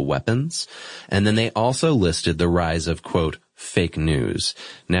biological weapons. And then they also listed the rise of, quote, fake news.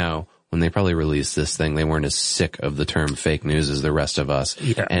 Now, when they probably released this thing, they weren't as sick of the term fake news as the rest of us.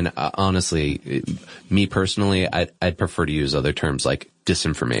 Yeah. And honestly, me personally, I'd prefer to use other terms like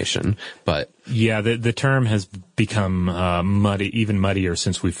disinformation. But yeah, the term has become even muddier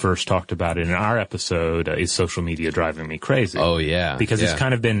since we first talked about it in our episode. Is social media driving me crazy? Oh yeah, because it's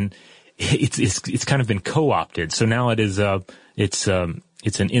kind of been it's kind of been co-opted. So now it is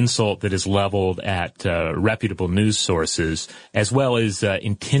it's an insult that is leveled at reputable news sources, as well as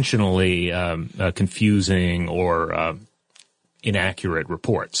intentionally confusing or inaccurate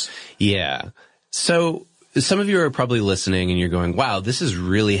reports. Yeah. So some of you are probably listening and you're going, wow, this is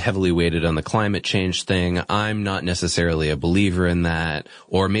really heavily weighted on the climate change thing. I'm not necessarily a believer in that.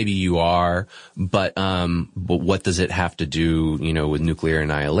 Or maybe you are, but what does it have to do, with nuclear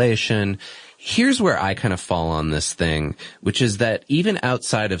annihilation? Here's where I kind of fall on this thing, which is that even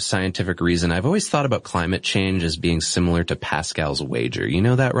outside of scientific reason, I've always thought about climate change as being similar to Pascal's wager. You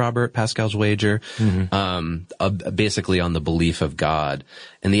know that, Robert? Pascal's wager? Mm-hmm. Basically on the belief of God.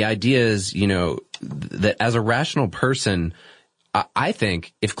 And the idea is, that as a rational person, I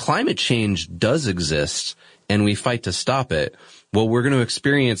think if climate change does exist and we fight to stop it, well, we're going to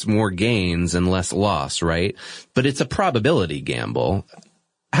experience more gains and less loss, right? But it's a probability gamble.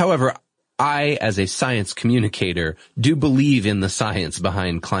 However, I, as a science communicator, do believe in the science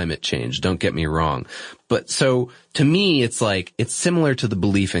behind climate change. Don't get me wrong. But so to me, it's similar to the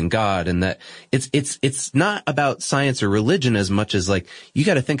belief in God, and that it's not about science or religion as much as you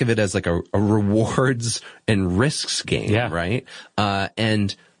got to think of it as a rewards and risks game, right?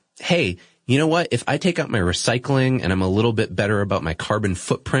 And hey, you know what? If I take out my recycling and I'm a little bit better about my carbon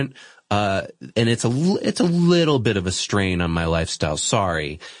footprint, and it's a little bit of a strain on my lifestyle.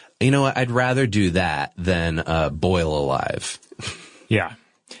 Sorry. You know what? I'd rather do that than boil alive. Yeah.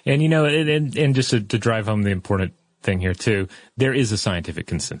 And, and just to drive home the important thing here, too, there is a scientific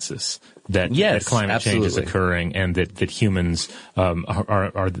consensus that climate change is occurring and that humans are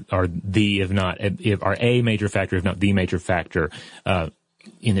the, if not, are a major factor, if not the major factor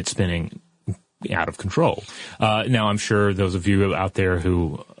in it spinning out of control. Now, I'm sure those of you out there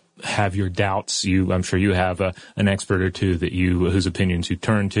who have your doubts, I'm sure you have an expert or two whose opinions you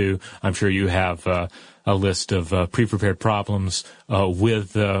turn to. I'm sure you have a list of pre-prepared problems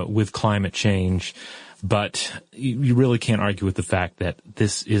with climate change, but you really can't argue with the fact that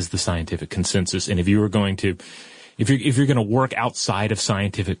this is the scientific consensus. And if you were going to if you're going to work outside of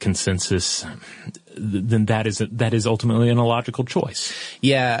scientific consensus, then that is ultimately an illogical choice.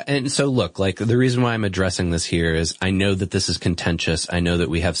 Yeah, and so look, like the reason why I'm addressing this here is I know that this is contentious. I know that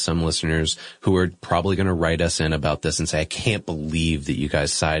we have some listeners who are probably going to write us in about this and say, I can't believe that you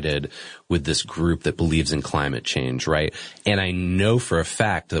guys sided with this group that believes in climate change, right? And I know for a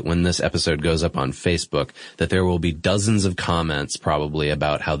fact that when this episode goes up on Facebook, that there will be dozens of comments probably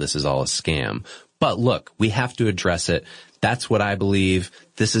about how this is all a scam. But look, we have to address it. That's what I believe.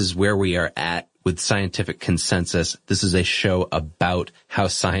 This is where we are at with scientific consensus. This is a show about how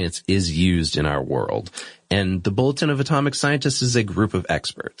science is used in our world. And the Bulletin of Atomic Scientists is a group of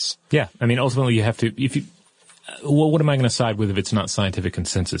experts. Yeah. I mean, ultimately you have to, what am I going to side with if it's not scientific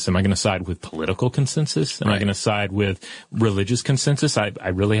consensus? Am I going to side with political consensus? Am I going to side with religious consensus? I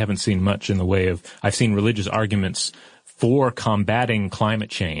really haven't seen much in the way of, I've seen religious arguments for combating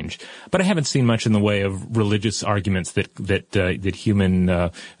climate change, but I haven't seen much in the way of religious arguments that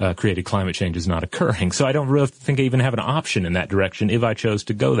human created climate change is not occurring. So I don't really think I even have an option in that direction if I chose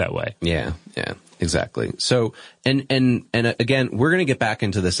to go that way. Yeah, exactly. So, and again, we're going to get back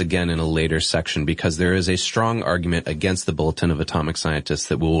into this again in a later section because there is a strong argument against the Bulletin of Atomic Scientists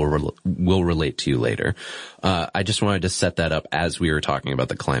that will relate to you later. I just wanted to set that up as we were talking about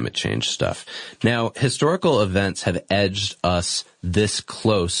the climate change stuff. Now, historical events have edged us this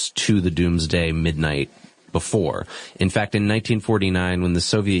close to the doomsday midnight before. In fact, in 1949, when the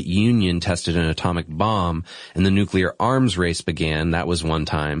Soviet Union tested an atomic bomb and the nuclear arms race began, that was one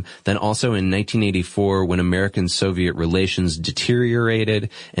time. Then also in 1984, when American-Soviet relations deteriorated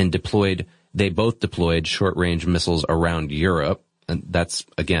and they both deployed short-range missiles around Europe. And that's,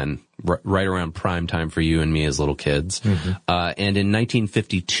 again, right around prime time for you and me as little kids. Mm-hmm. And in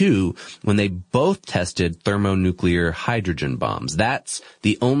 1952, when they both tested thermonuclear hydrogen bombs. That's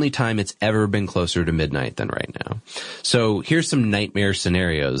the only time it's ever been closer to midnight than right now. So here's some nightmare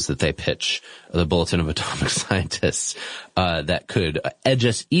scenarios that they pitch the Bulletin of Atomic Scientists that could edge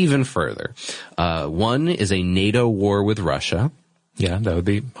us even further. One is a NATO war with Russia. Yeah, that would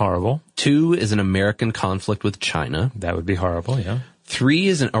be horrible. 2 is an American conflict with China. That would be horrible, yeah. 3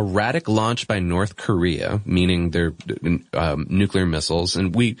 is an erratic launch by North Korea, meaning their nuclear missiles.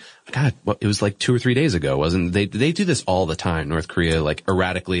 And it was like 2 or 3 days ago, wasn't it? They do this all the time. North Korea, like,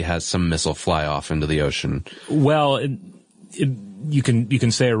 erratically has some missile fly off into the ocean. Well, you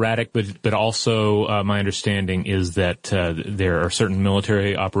can say erratic, but also my understanding is that there are certain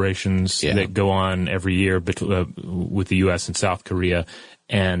military operations that go on every year with the U.S. and South Korea,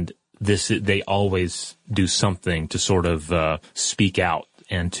 and they always do something to sort of speak out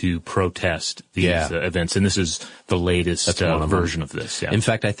and to protest these events. And this is the latest version of this. Yeah. In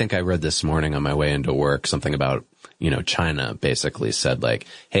fact, I think I read this morning on my way into work something about, China basically said like,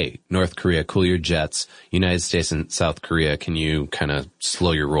 hey, North Korea, cool your jets. United States and South Korea, can you kind of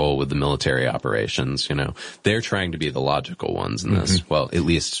slow your roll with the military operations? They're trying to be the logical ones in this. Well, at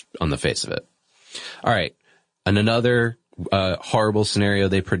least on the face of it. All right. And another horrible scenario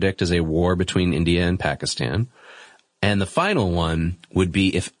they predict is a war between India and Pakistan. And the final one would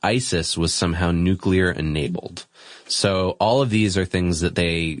be if ISIS was somehow nuclear enabled. So all of these are things that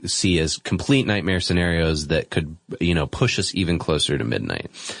they see as complete nightmare scenarios that could, push us even closer to midnight.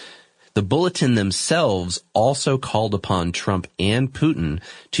 The bulletin themselves also called upon Trump and Putin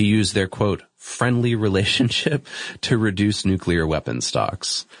to use their, quote, friendly relationship to reduce nuclear weapon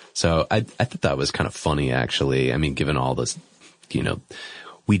stocks. So I thought that was kind of funny, actually. I mean, given all this,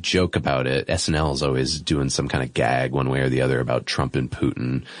 we joke about it. SNL is always doing some kind of gag one way or the other about Trump and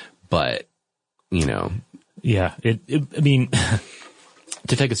Putin, but, Yeah, I mean,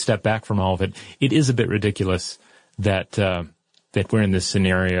 to take a step back from all of it, it is a bit ridiculous that we're in this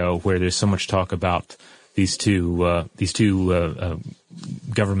scenario where there's so much talk about these two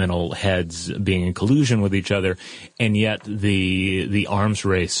governmental heads being in collusion with each other, and yet the arms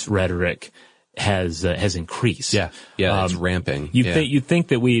race rhetoric has increased. Yeah, it's ramping. You'd think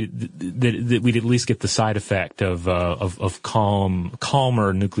that we'd at least get the side effect of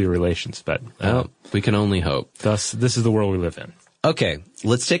calmer nuclear relations, but we can only hope. Thus, this is the world we live in. Okay,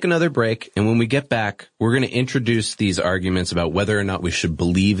 let's take another break, and when we get back, we're going to introduce these arguments about whether or not we should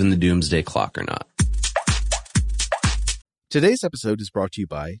believe in the doomsday clock or not. Today's episode is brought to you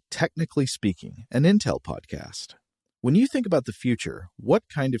by Technically Speaking, an Intel podcast. When you think about the future, what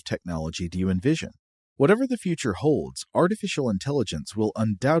kind of technology do you envision? Whatever the future holds, artificial intelligence will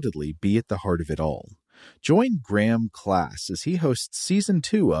undoubtedly be at the heart of it all. Join Graham Class as he hosts Season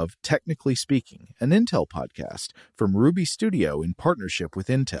 2 of Technically Speaking, an Intel podcast from Ruby Studio in partnership with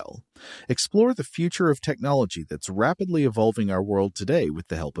Intel. Explore the future of technology that's rapidly evolving our world today with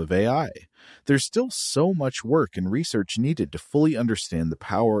the help of AI. There's still so much work and research needed to fully understand the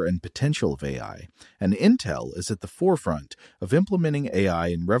power and potential of AI, and Intel is at the forefront of implementing AI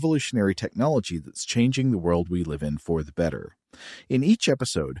in revolutionary technology that's changing the world we live in for the better. In each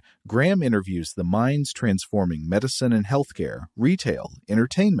episode, Graham interviews the minds transforming medicine and healthcare, retail,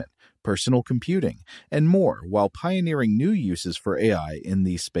 entertainment, personal computing, and more while pioneering new uses for AI in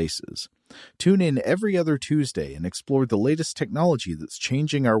these spaces. Tune in every other Tuesday and explore the latest technology that's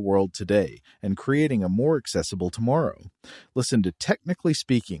changing our world today and creating a more accessible tomorrow. Listen to Technically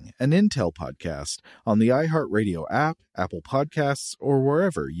Speaking, an Intel podcast on the iHeartRadio app, Apple Podcasts, or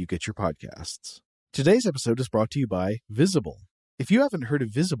wherever you get your podcasts. Today's episode is brought to you by Visible. If you haven't heard of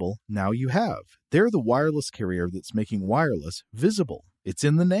Visible, now you have. They're the wireless carrier that's making wireless visible. It's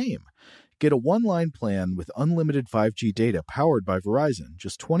in the name. Get a one-line plan with unlimited 5G data powered by Verizon,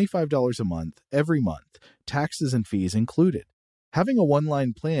 just $25 a month, every month, taxes and fees included. Having a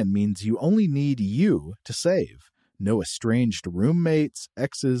one-line plan means you only need you to save. No estranged roommates,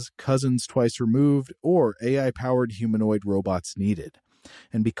 exes, cousins twice removed, or AI-powered humanoid robots needed.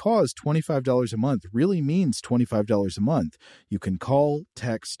 And because $25 a month really means $25 a month, you can call,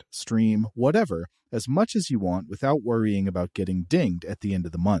 text, stream, whatever, as much as you want without worrying about getting dinged at the end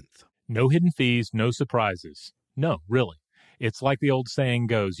of the month. No hidden fees, no surprises. No, really. It's like the old saying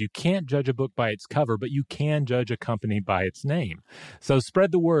goes, you can't judge a book by its cover, but you can judge a company by its name. So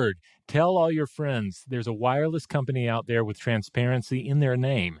spread the word. Tell all your friends there's a wireless company out there with transparency in their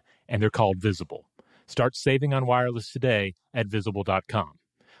name, and they're called Visible. Start saving on wireless today at Visible.com.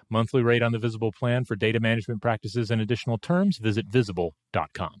 Monthly rate on the Visible plan for data management practices and additional terms, visit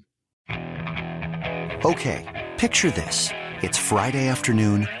Visible.com. Okay, picture this. It's Friday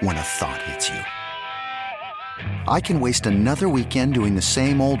afternoon when a thought hits you. I can waste another weekend doing the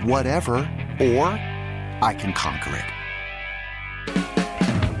same old whatever, or I can conquer it.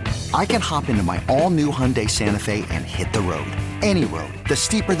 I can hop into my all-new Hyundai Santa Fe and hit the road. Any road. The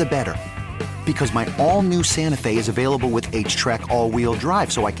steeper, the better. Because my all-new Santa Fe is available with H-Track all-wheel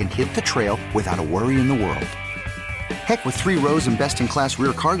drive, so I can hit the trail without a worry in the world. Heck, with 3 rows and best-in-class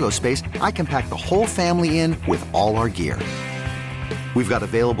rear cargo space, I can pack the whole family in with all our gear. We've got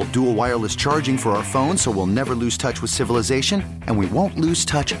available dual wireless charging for our phones, so we'll never lose touch with civilization, and we won't lose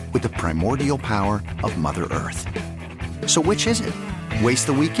touch with the primordial power of Mother Earth. So which is it? Waste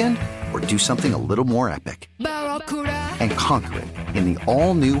the weekend or do something a little more epic? And conquer it in the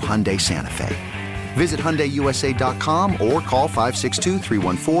all-new Hyundai Santa Fe. Visit HyundaiUSA.com or call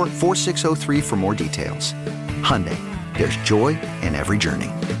 562-314-4603 for more details. Hyundai, there's joy in every journey.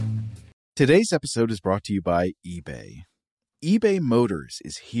 Today's episode is brought to you by eBay. eBay Motors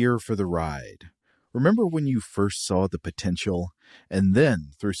is here for the ride. Remember when you first saw the potential? And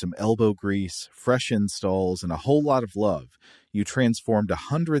then, through some elbow grease, fresh installs, and a whole lot of love, you transformed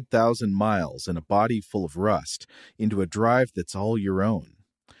 100,000 miles and a body full of rust into a drive that's all your own.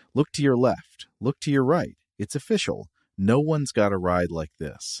 Look to your left. Look to your right. It's official. No one's got a ride like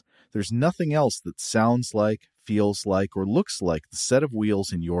this. There's nothing else that sounds like, feels like, or looks like the set of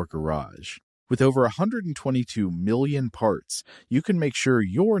wheels in your garage. With over 122 million parts, you can make sure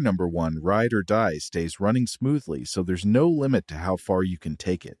your number one ride or die stays running smoothly, so there's no limit to how far you can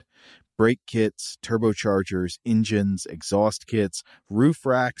take it. Brake kits, turbochargers, engines, exhaust kits, roof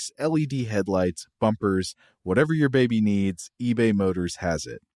racks, LED headlights, bumpers, whatever your baby needs, eBay Motors has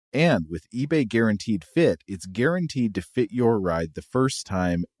it. And with eBay Guaranteed Fit, it's guaranteed to fit your ride the first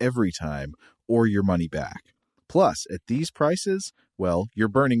time, every time, or your money back. Plus, at these prices, well, you're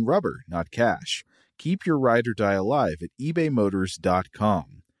burning rubber, not cash. Keep your ride or die alive at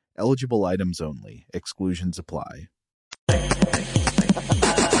ebaymotors.com. Eligible items only. Exclusions apply.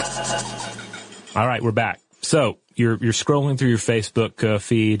 All right, we're back. So you're scrolling through your Facebook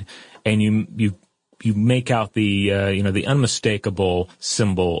feed, and you make out the the unmistakable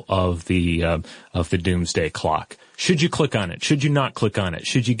symbol of the doomsday clock. Should you click on it? Should you not click on it?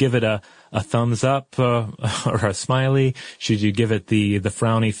 Should you give it a thumbs up or a smiley? Should you give it the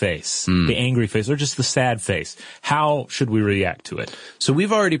frowny face, the angry face, or just the sad face? How should we react to it? So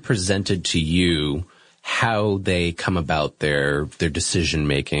we've already presented to you how they come about their decision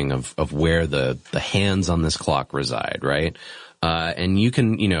making of where the hands on this clock reside, right? And you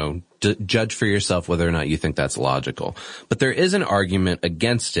can, judge for yourself whether or not you think that's logical. But there is an argument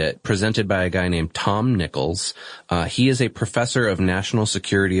against it presented by a guy named Tom Nichols. He is a professor of national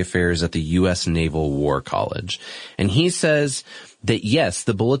security affairs at the U.S. Naval War College. And he says that yes,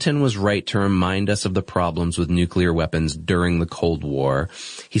 the bulletin was right to remind us of the problems with nuclear weapons during the Cold War.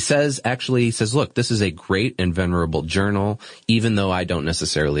 He says, look, this is a great and venerable journal, even though I don't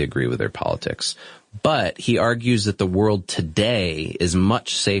necessarily agree with their politics. But he argues that the world today is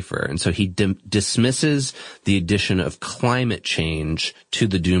much safer, and so he dismisses the addition of climate change to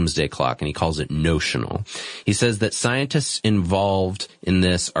the doomsday clock, and he calls it notional. He says that scientists involved in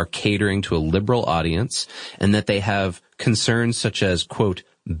this are catering to a liberal audience, and that they have concerns such as, quote,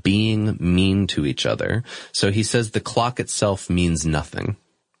 being mean to each other. So he says the clock itself means nothing.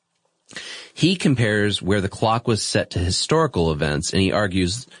 He compares where the clock was set to historical events, and he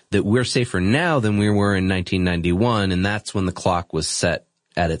argues that we're safer now than we were in 1991, and that's when the clock was set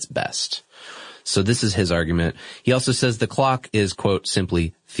at its best. So this is his argument. He also says the clock is, quote,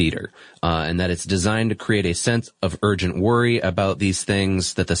 simply theater, and that it's designed to create a sense of urgent worry about these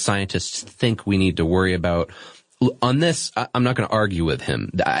things that the scientists think we need to worry about. On this, I'm not going to argue with him.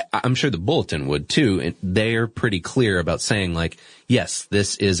 I'm sure the Bulletin would too. They're pretty clear about saying, like, yes,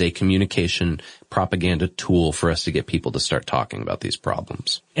 this is a communication propaganda tool for us to get people to start talking about these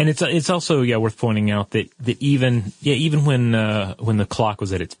problems. And it's also worth pointing out that even when the clock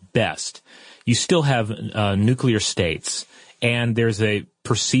was at its best, you still have nuclear states, and there's a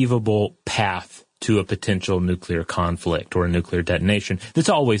perceivable path to a potential nuclear conflict or a nuclear detonation that's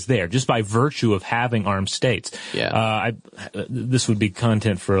always there, just by virtue of having armed states. Yeah. This would be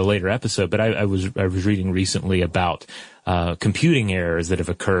content for a later episode, but I was reading recently about computing errors that have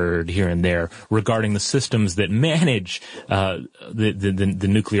occurred here and there regarding the systems that manage the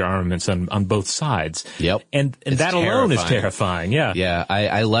nuclear armaments on both sides. Yep. And that alone is terrifying. Yeah. Yeah.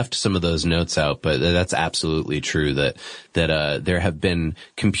 I left some of those notes out, but that's absolutely true that there have been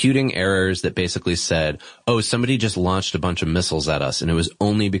computing errors that basically said, oh, somebody just launched a bunch of missiles at us, and it was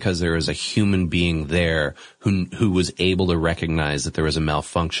only because there was a human being there who was able to recognize that there was a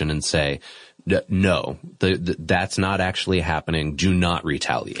malfunction and say, no, that's not actually happening. Do not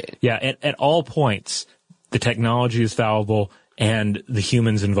retaliate. Yeah, at all points, the technology is fallible and the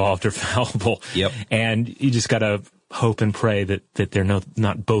humans involved are fallible. Yep. And you just got to hope and pray that they're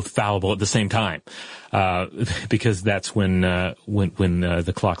not both fallible at the same time, because that's when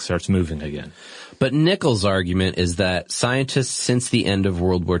the clock starts moving again. But Nichols' argument is that scientists since the end of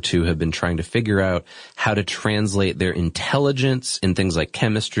World War II have been trying to figure out how to translate their intelligence in things like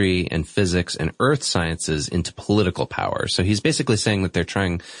chemistry and physics and earth sciences into political power. So he's basically saying that they're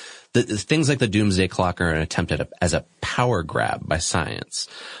trying things like the doomsday clock are an attempt as a power grab by science.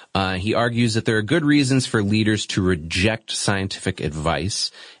 He argues that there are good reasons for leaders to reject scientific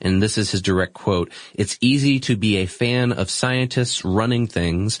advice, and this is his direct quote, "It's easy to be a fan of scientists running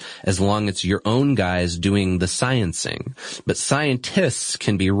things as long as it's your own guys doing the sciencing. But scientists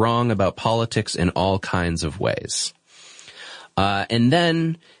can be wrong about politics in all kinds of ways." And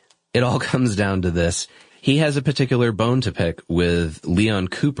then it all comes down to this. He has a particular bone to pick with Leon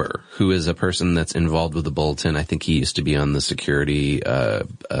Cooper, who is a person that's involved with the Bulletin. I think he used to be on the security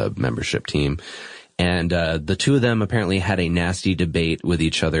membership team. And the two of them apparently had a nasty debate with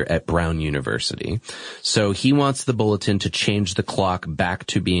each other at Brown University. So he wants the Bulletin to change the clock back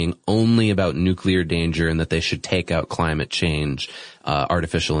to being only about nuclear danger, and that they should take out climate change,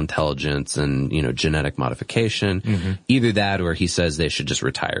 artificial intelligence, and, genetic modification. Mm-hmm. Either that, or he says they should just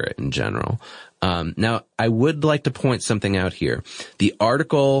retire it in general. Now, I would like to point something out here. The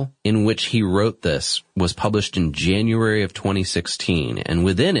article in which he wrote this was published in January of 2016, and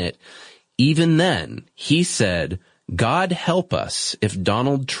within it, even then, he said, "God help us if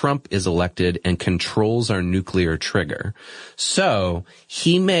Donald Trump is elected and controls our nuclear trigger." So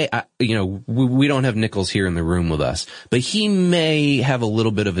he may, we don't have Nichols here in the room with us, but he may have a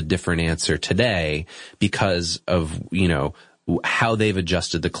little bit of a different answer today because of, how they've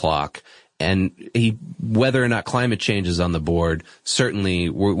adjusted the clock. And whether or not climate change is on the board, certainly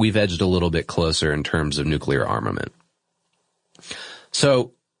we've edged a little bit closer in terms of nuclear armament.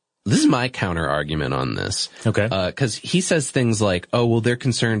 So this is my counter argument on this. Okay. Because he says things like, oh, well, they're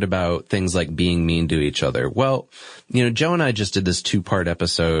concerned about things like being mean to each other. Well, Joe and I just did this 2-part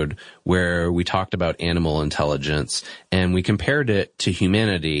episode where we talked about animal intelligence and we compared it to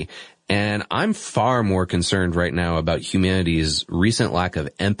humanity. And I'm far more concerned right now about humanity's recent lack of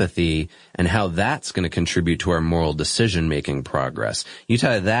empathy and how that's going to contribute to our moral decision-making progress. You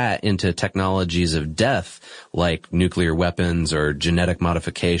tie that into technologies of death like nuclear weapons or genetic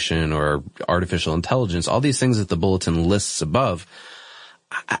modification or artificial intelligence, all these things that the Bulletin lists above.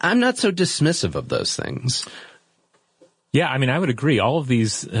 I'm not so dismissive of those things. Yeah, I mean, I would agree. All of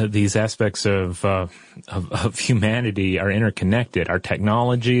these aspects of humanity are interconnected. Our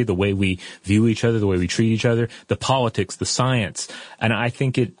technology, the way we view each other, the way we treat each other, the politics, the science, and I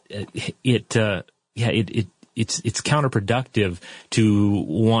think it's counterproductive to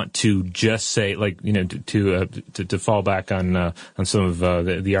want to just say, like, you know, to fall back on some of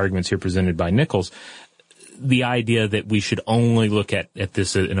the arguments here presented by Nichols. The idea that we should only look at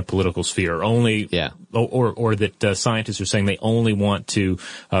this in a political sphere, or that scientists are saying they only want to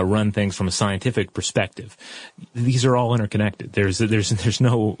run things from a scientific perspective. These are all interconnected. There's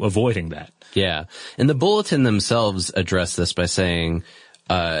no avoiding that. Yeah, and the bulletin themselves address this by saying,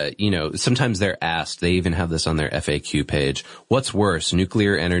 sometimes they're asked, they even have this on their FAQ page, what's worse,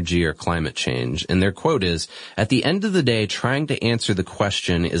 nuclear energy or climate change? And their quote is, at the end of the day, trying to answer the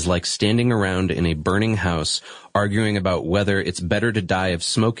question is like standing around in a burning house arguing about whether it's better to die of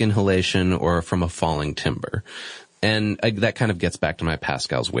smoke inhalation or from a falling timber. And that kind of gets back to my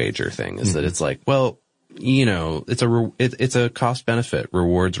Pascal's wager thing, is that it's like, well, you know, it's a cost benefit,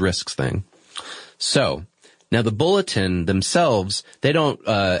 rewards risks thing. So, now, the bulletin themselves, they don't,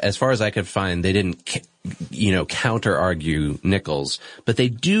 as far as I could find, they didn't, counter-argue Nichols, but they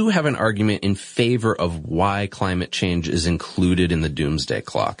do have an argument in favor of why climate change is included in the doomsday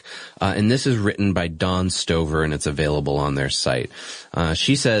clock. And this is written by Dawn Stover, and it's available on their site.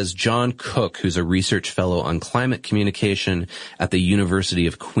 She says, John Cook, who's a research fellow on climate communication at the University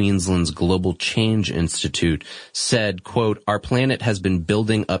of Queensland's Global Change Institute, said, quote, our planet has been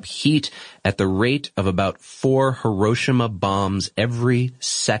building up heat at the rate of about 4 Hiroshima bombs every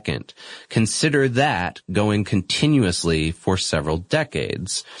second. Consider that going continuously for several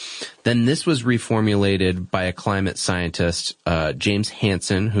decades. Then this was reformulated by a climate scientist, James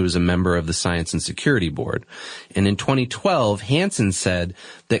Hansen, who's a member of the Science and Security Board. And in 2012, Hansen said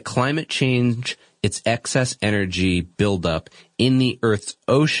that climate change, its excess energy buildup in the Earth's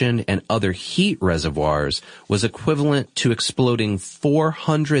ocean and other heat reservoirs was equivalent to exploding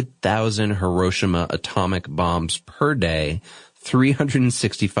 400,000 Hiroshima atomic bombs per day,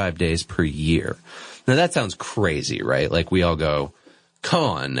 365 days per year. Now that sounds crazy, right? Like we all go, come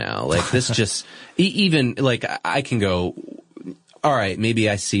on now. Like this just, even like I can go, all right, maybe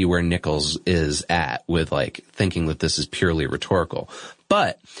I see where Nichols is at with like thinking that this is purely rhetorical.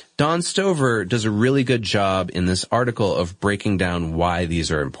 But Dawn Stover does a really good job in this article of breaking down why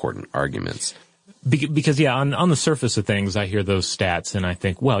these are important arguments. Because on the surface of things, I hear those stats and I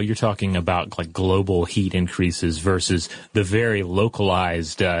think, well, you're talking about like global heat increases versus the very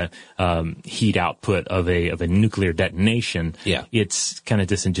localized heat output of a nuclear detonation. Yeah. It's kind of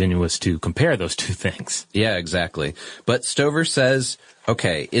disingenuous to compare those two things. Yeah, exactly. But Stover says,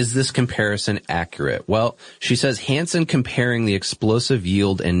 okay, is this comparison accurate? Well, she says Hansen comparing the explosive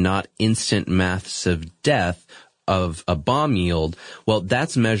yield and not instant massive death of a bomb yield, well,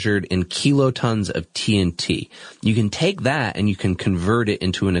 that's measured in kilotons of TNT. You can take that and you can convert it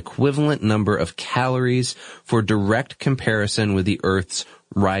into an equivalent number of calories for direct comparison with the Earth's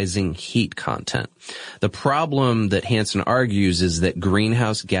rising heat content. The problem that Hansen argues is that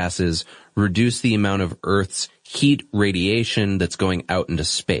greenhouse gases reduce the amount of Earth's heat radiation that's going out into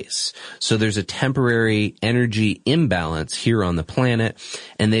space. So there's a temporary energy imbalance here on the planet,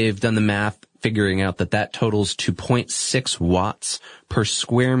 and they've done the math figuring out that totals to 0.6 watts per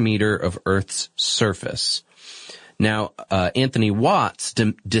square meter of Earth's surface. Now, Anthony Watts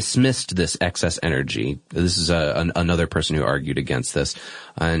dismissed this excess energy. This is another person who argued against this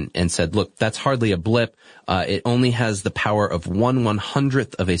and said, look, that's hardly a blip. It only has the power of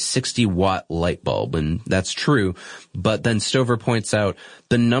 1/100th of a 60-watt light bulb, and that's true. But then Stover points out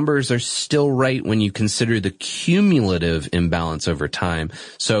the numbers are still right when you consider the cumulative imbalance over time.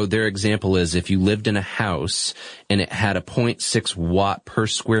 So their example is if you lived in a house and it had a 0.6 watt per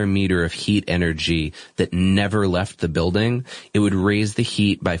square meter of heat energy that never left the building, it would raise the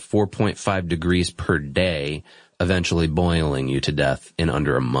heat by 4.5 degrees per day, eventually boiling you to death in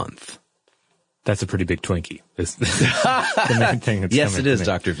under a month. That's a pretty big Twinkie. It's the main thing that's yes, coming it is, to me.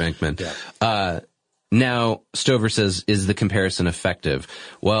 Dr. Venkman. Yeah. Now, Stover says, is the comparison effective?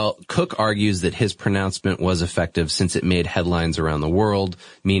 Well, Cook argues that his pronouncement was effective since it made headlines around the world,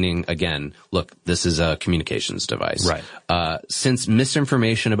 meaning, again, look, this is a communications device. Right. Since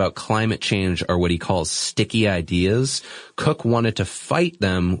misinformation about climate change are what he calls sticky ideas, Cook wanted to fight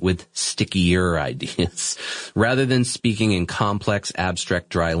them with stickier ideas. Rather than speaking in complex, abstract,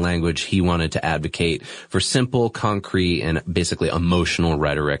 dry language, he wanted to advocate for simple, concrete, and basically emotional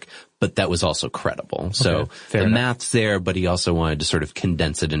rhetoric, but that was also credible. So the math's there, but he also wanted to sort of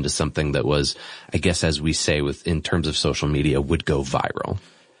condense it into something that was, I guess, as we say in terms of social media, would go viral.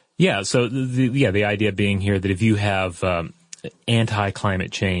 Yeah. So the idea being here that if you have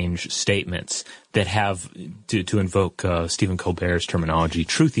anti-climate change statements that have, to invoke Stephen Colbert's terminology,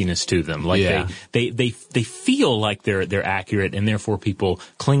 truthiness to them, like they feel like they're accurate, and therefore people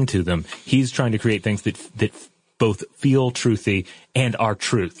cling to them. He's trying to create things that both feel truthy and are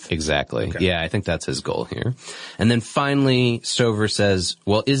truth. Exactly. Okay. Yeah, I think that's his goal here. And then finally, Stover says,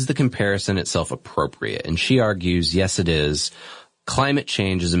 well, is the comparison itself appropriate? And she argues, yes, it is. Climate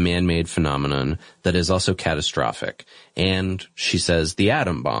change is a man-made phenomenon that is also catastrophic. And she says the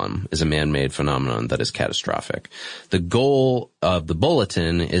atom bomb is a man-made phenomenon that is catastrophic. The goal of the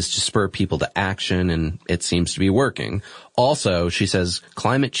bulletin is to spur people to action, and it seems to be working. Also, she says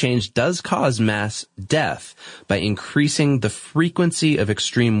climate change does cause mass death by increasing the frequency of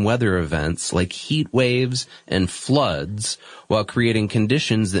extreme weather events like heat waves and floods, while creating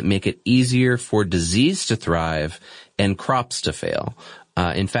conditions that make it easier for disease to thrive and crops to fail.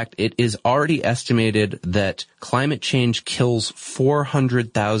 In fact, it is already estimated that climate change kills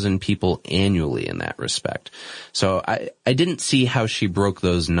 400,000 people annually in that respect. So I didn't see how she broke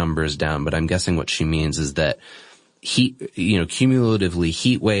those numbers down, but I'm guessing what she means is that cumulatively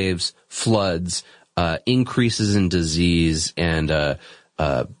heat waves, floods, increases in disease, and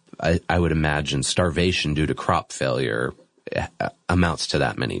I would imagine starvation due to crop failure amounts to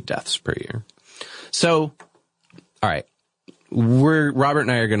that many deaths per year. So, all right. Robert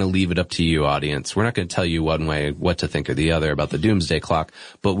and I are going to leave it up to you, audience. We're not going to tell you one way what to think or the other about the doomsday clock,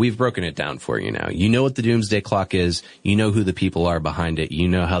 but we've broken it down for you now. You know what the doomsday clock is. You know who the people are behind it. You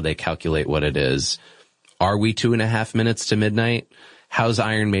know how they calculate what it is. Are we 2.5 minutes to midnight? How's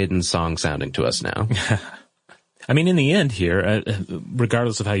Iron Maiden's song sounding to us now? I mean, in the end here,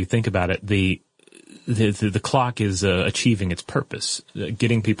 regardless of how you think about it, the clock is achieving its purpose,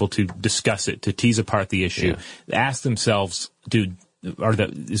 getting people to discuss it, to tease apart the issue, ask themselves,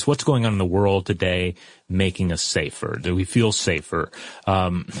 is what's going on in the world today making us safer? Do we feel safer?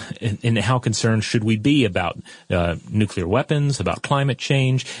 And how concerned should we be about nuclear weapons, about climate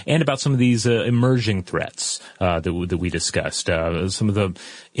change, and about some of these emerging threats that we discussed? Some of the,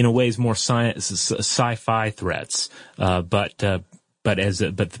 in a ways, more sci-fi threats, but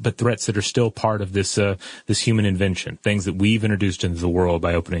threats that are still part of this human invention, things that we've introduced into the world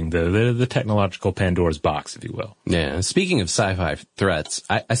by opening the technological Pandora's box, if you will. Yeah. Speaking of sci-fi threats,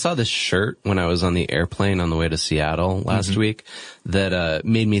 I saw this shirt when I was on the airplane on the way to Seattle last week that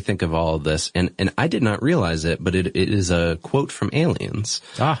made me think of all of this, and I did not realize it, but it is a quote from Aliens.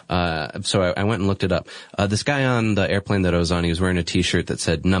 So I went and looked it up. This guy on the airplane that I was on, he was wearing a T-shirt that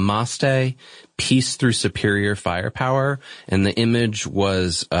said "Namaste, peace through superior firepower," and the image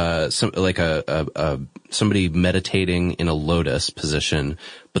was somebody meditating in a lotus position,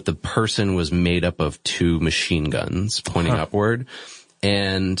 but the person was made up of 2 machine guns pointing upward.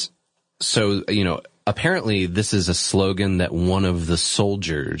 And so, apparently this is a slogan that one of the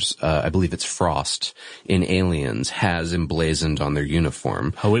soldiers, I believe it's Frost in Aliens, has emblazoned on their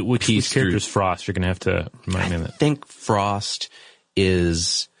uniform. Oh, wait, which character's Frost? You're going to have to remind me of that. I think Frost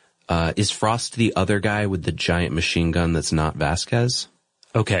is Frost the other guy with the giant machine gun that's not Vasquez?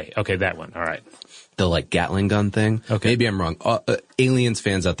 Okay, that one. All right. The Gatling gun thing. Okay. Maybe I'm wrong. Aliens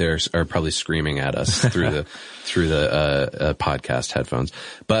fans out there are probably screaming at us through the podcast headphones.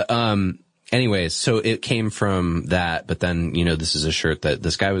 But anyways, so it came from that. But then this is a shirt that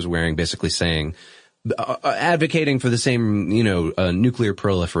this guy was wearing, basically saying, advocating for the same nuclear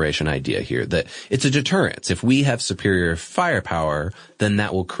proliferation idea here, that it's a deterrence. If we have superior firepower, then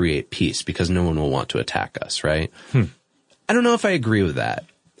that will create peace because no one will want to attack us, right? I don't know if I agree with that.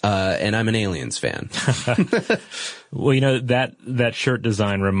 And I'm an Aliens fan. Well, that shirt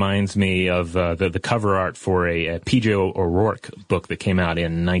design reminds me of the cover art for a P.J. O'Rourke book that came out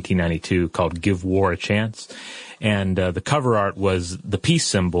in 1992 called Give War a Chance. And the cover art was the peace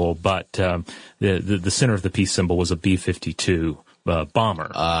symbol, but the center of the peace symbol was a B-52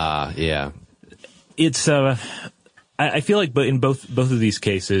 bomber. Yeah. It's I feel like, but in both of these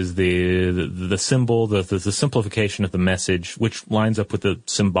cases, the symbol, the simplification of the message, which lines up with the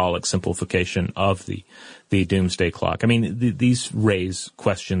symbolic simplification of the doomsday clock. I mean, these raise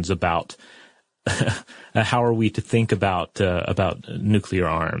questions about how are we to think about nuclear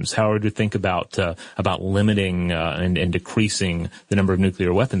arms? How are we to think about limiting and decreasing the number of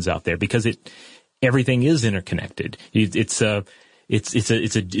nuclear weapons out there? Because everything is interconnected. It's a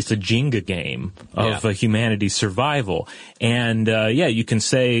Jenga game of humanity's survival. And, you can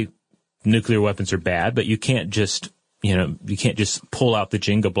say nuclear weapons are bad, but you can't just pull out the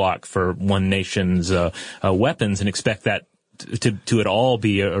Jenga block for one nation's, weapons and expect that to at all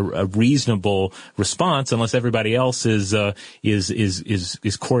be a reasonable response unless everybody else is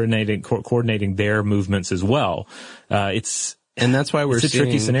coordinating their movements as well. And that's why we're it's a seeing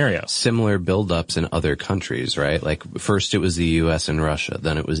tricky scenario. Similar buildups in other countries, right? Like first it was the U.S. and Russia,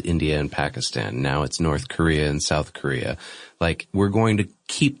 then it was India and Pakistan, now it's North Korea and South Korea. Like we're going to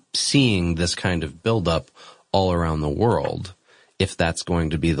keep seeing this kind of buildup all around the world if that's going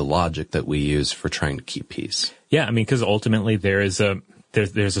to be the logic that we use for trying to keep peace. Yeah, I mean, because ultimately there's a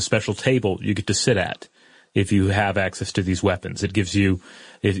special table you get to sit at if you have access to these weapons. It gives you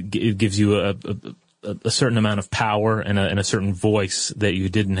a certain amount of power and a certain voice that you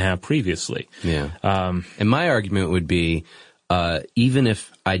didn't have previously. Yeah. And my argument would be, even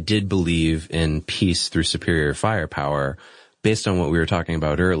if I did believe in peace through superior firepower, based on what we were talking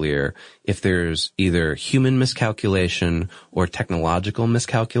about earlier, if there's either human miscalculation or technological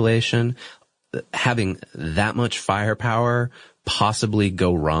miscalculation, having that much firepower possibly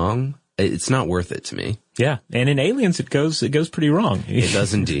go wrong, it's not worth it to me. Yeah, and in Aliens, it goes pretty wrong. It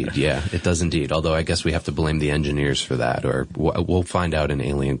does indeed. Yeah, it does indeed. Although I guess we have to blame the engineers for that, or we'll find out in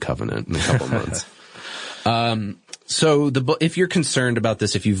Alien Covenant in a couple months. So if you're concerned about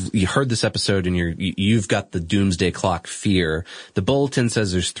this, if you heard this episode and you've got the doomsday clock fear, the bulletin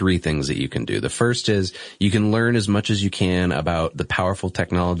says there's 3 things that you can do. The first is you can learn as much as you can about the powerful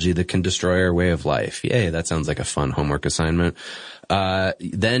technology that can destroy our way of life. Yay, that sounds like a fun homework assignment.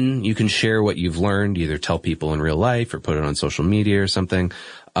 Then you can share what you've learned, either tell people in real life or put it on social media or something.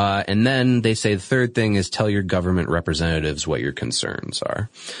 And then they say the third thing is tell your government representatives what your concerns are.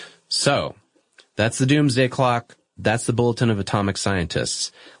 So that's the doomsday clock. That's the Bulletin of Atomic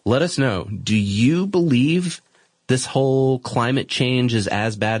Scientists. Let us know, do you believe this whole climate change is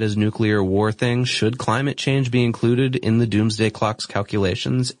as bad as nuclear war thing? Should climate change be included in the doomsday clock's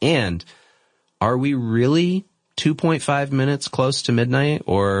calculations? And are we really 2.5 minutes close to midnight,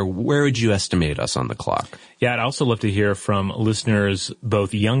 or where would you estimate us on the clock? Yeah, I'd also love to hear from listeners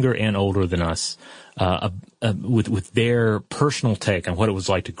both younger and older than us with their personal take on what it was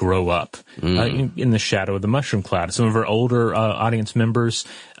like to grow up in the shadow of the mushroom cloud. Some of our older audience members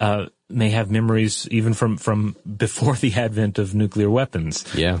may have memories even from before the advent of nuclear weapons.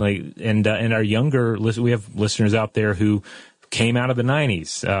 Yeah, and our younger we have listeners out there who came out of the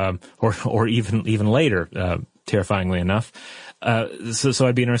 90s or even later. Terrifyingly enough. So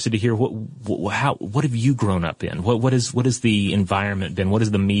I'd be interested to hear what have you grown up in? What is the environment been? What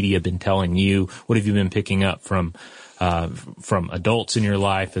has the media been telling you? What have you been picking up from adults in your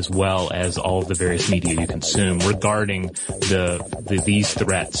life, as well as all of the various media you consume regarding these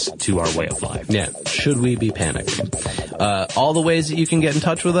threats to our way of life? Yeah. Should we be panicking? All the ways that you can get in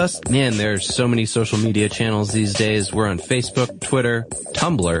touch with us, man, there's so many social media channels these days. We're on Facebook, Twitter,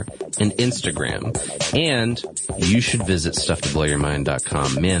 Tumblr, and Instagram. And you should visit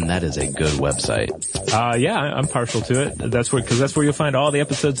StuffToBlowYourMind.com. Man, that is a good website. Yeah, I'm partial to it. That's where you'll find all the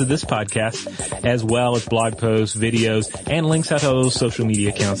episodes of this podcast, as well as blog posts, videos, and links out to those social media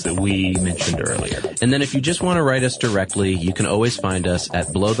accounts that we mentioned earlier. And then if you just want to write us directly, you can always find us at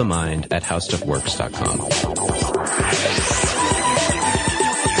blowthemind@howstuffworks.com.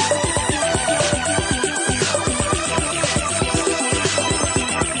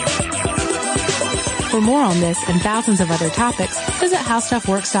 For more on this and thousands of other topics, visit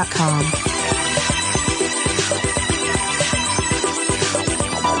howstuffworks.com.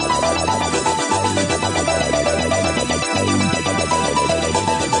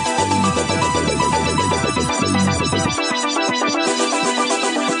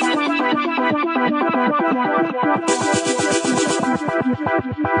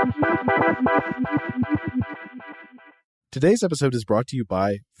 Today's episode is brought to you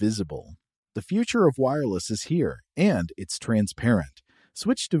by Visible. The future of wireless is here, and it's transparent.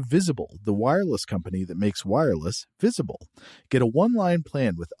 Switch to Visible, the wireless company that makes wireless visible. Get a one-line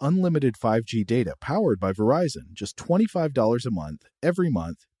plan with unlimited 5G data powered by Verizon, just $25 a month, every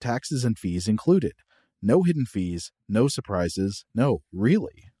month, taxes and fees included. No hidden fees, no surprises, no,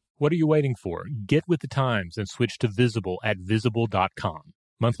 really. What are you waiting for? Get with the times and switch to Visible at Visible.com.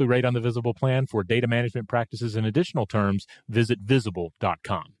 Monthly rate on the Visible plan. For data management practices and additional terms, visit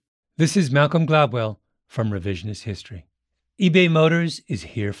Visible.com. This is Malcolm Gladwell from Revisionist History. eBay Motors is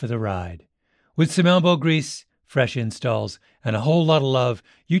here for the ride. With some elbow grease, fresh installs, and a whole lot of love,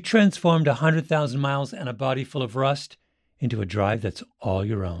 you transformed 100,000 miles and a body full of rust into a drive that's all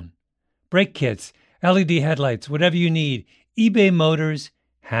your own. Brake kits, LED headlights, whatever you need, eBay Motors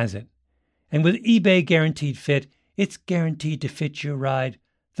has it. And with eBay Guaranteed Fit, it's guaranteed to fit your ride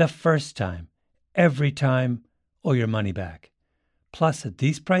the first time, every time, or your money back. Plus, at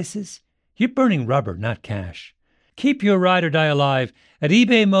these prices, you're burning rubber, not cash. Keep your ride or die alive at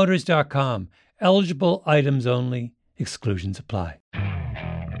ebaymotors.com. Eligible items only. Exclusions apply.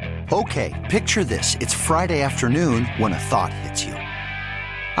 Okay, picture this. It's Friday afternoon when a thought hits you.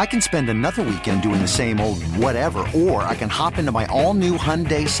 I can spend another weekend doing the same old whatever, or I can hop into my all-new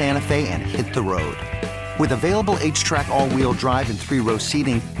Hyundai Santa Fe and hit the road. With available H-Track all-wheel drive and 3-row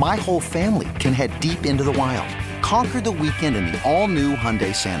seating, my whole family can head deep into the wild. Conquer the weekend in the all-new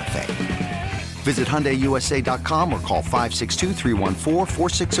Hyundai Santa Fe. Visit HyundaiUSA.com or call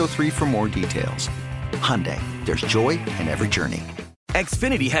 562-314-4603 for more details. Hyundai, there's joy in every journey.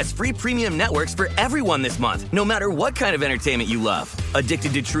 Xfinity has free premium networks for everyone this month, no matter what kind of entertainment you love.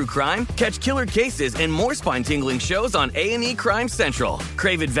 Addicted to true crime? Catch killer cases and more spine-tingling shows on A&E Crime Central.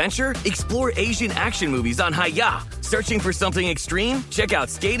 Crave adventure? Explore Asian action movies on Hi-YAH. Searching for something extreme? Check out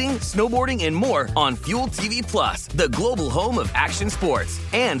skating, snowboarding, and more on Fuel TV Plus, the global home of action sports.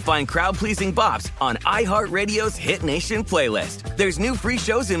 And find crowd-pleasing bops on iHeartRadio's Hit Nation playlist. There's new free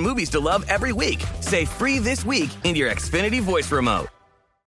shows and movies to love every week. Say free this week in your Xfinity voice remote.